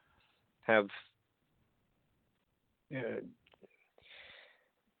have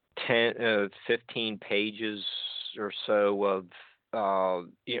 15 pages or so of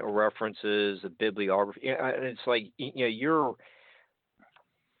references, of bibliography. It's like you're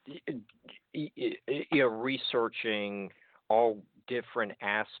researching all different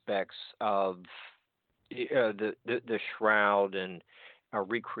aspects of the shroud and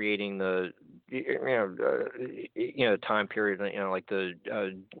recreating the time period, like the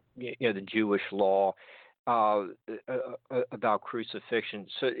Jewish law about crucifixion.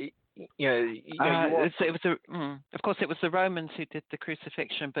 So of course it was the Romans who did the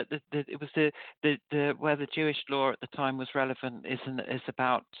crucifixion, but it was the where the Jewish law at the time was relevant is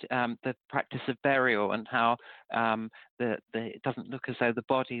about the practice of burial and how it doesn't look as though the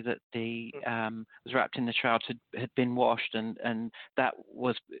body that was wrapped in the shroud had been washed, and that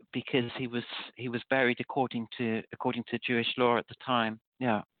was because he was buried according to Jewish law at the time.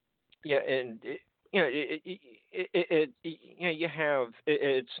 Yeah. Yeah, and you have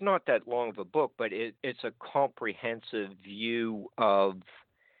it's not that long of a book, but it's a comprehensive view of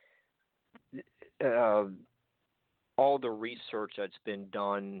all the research that's been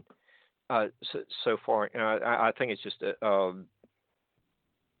done so far. I think it's just a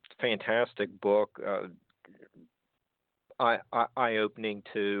fantastic book, eye-opening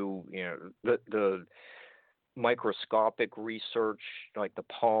to the microscopic research, like the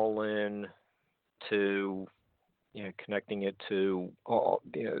pollen, to connecting it to all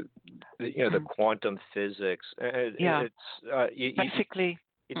the quantum physics. Basically,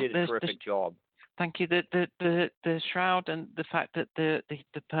 you did a terrific job. Thank you. The shroud and the fact that the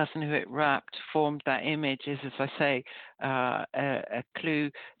person who it wrapped formed that image is, as I say, a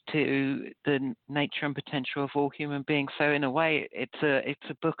clue to the nature and potential of all human beings. So in a way, it's a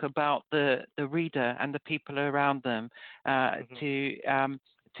book about the reader and the people around them.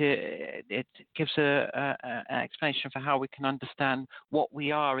 It gives an explanation for how we can understand what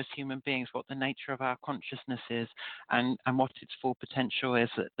we are as human beings, what the nature of our consciousness is, and what its full potential is.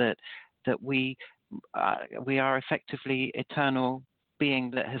 That we are effectively eternal being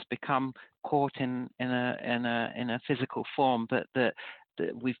that has become caught in a physical form, but that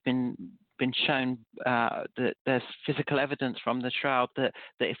we've been shown that there's physical evidence from the shroud that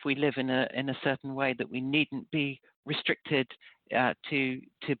if we live in a certain way, that we needn't be restricted to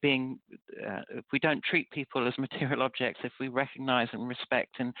being, if we don't treat people as material objects, if we recognize and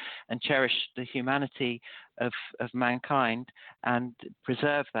respect and cherish the humanity of mankind and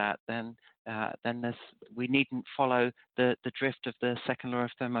preserve that, then we needn't follow the drift of the second law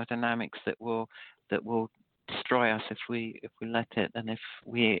of thermodynamics that will destroy us if we let it, and if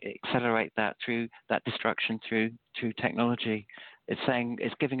we accelerate that through that destruction through technology.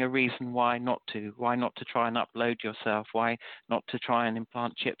 It's giving a reason why not to try and upload yourself, why not to try and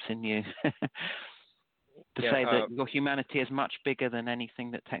implant chips in you. Say that your humanity is much bigger than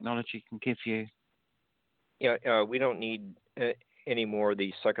anything that technology can give you. We don't need any more of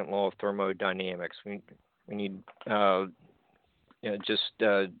the second law of thermodynamics. We need just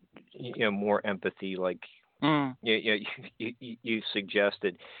more empathy, like you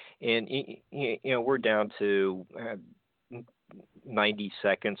suggested, and we're down to 90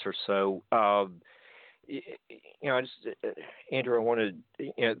 seconds or so. Andrew, I want to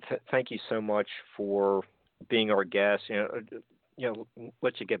thank you so much for being our guest.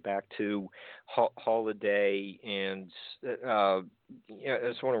 Let you get back to holiday, and I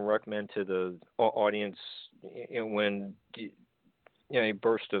just want to recommend to the audience when a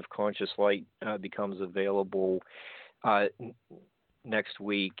burst of conscious light becomes available next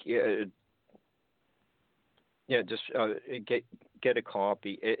week. Just get a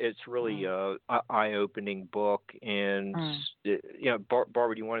copy. It's really a eye-opening book, and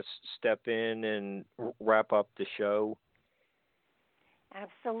Barbara, do you want to step in and wrap up the show?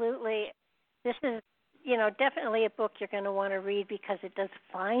 Absolutely. This is, definitely a book you're going to want to read, because it does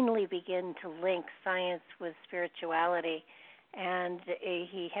finally begin to link science with spirituality, and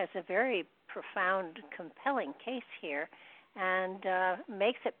he has a very profound, compelling case here. and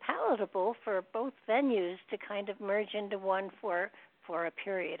makes it palatable for both venues to kind of merge into one for a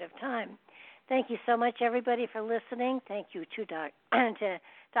period of time. Thank you so much, everybody, for listening. Thank you to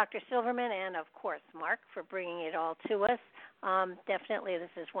Dr. Silverman and, of course, Mark for bringing it all to us. Definitely this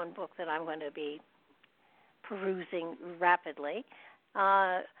is one book that I'm going to be perusing rapidly.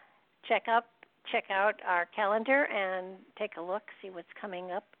 Check out our calendar and take a look, see what's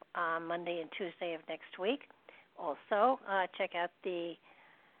coming up Monday and Tuesday of next week. Also, check out the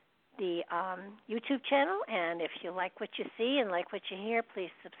YouTube channel, and if you like what you see and like what you hear,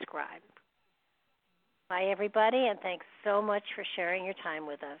 please subscribe. Bye, everybody, and thanks so much for sharing your time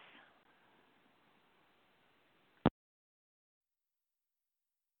with us.